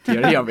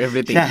Theory of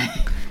Everything ใช่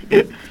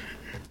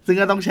ซึ่ง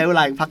ก็ต้องใช้เวล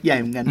าพักใหญ่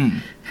เหมือนกัน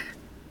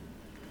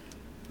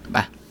ไป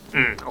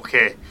โอเค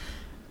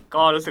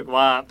ก็รู้สึก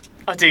ว่า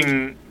เอาจริง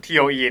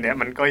TOE เนี่ย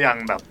มันก็ยัง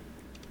แบบ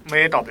ไม่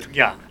ได้ตอบไปทุก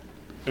อย่าง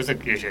รู้สึก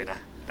เฉยๆนะ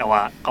แต่ว่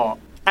าก็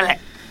นั่นแหละ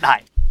ได้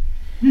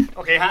โ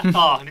อเคฮะ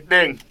ต่อนิด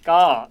นึงก็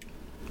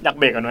อยาก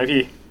เบรกกันไหม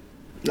พี่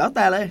แล้วแ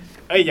ต่เลย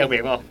อยากเบร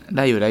กเปล่าไ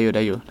ด้อยู่น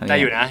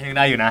ะยังไ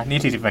ด้อยู่นะนี่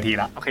40 นาที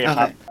ละโอเคค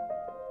รับ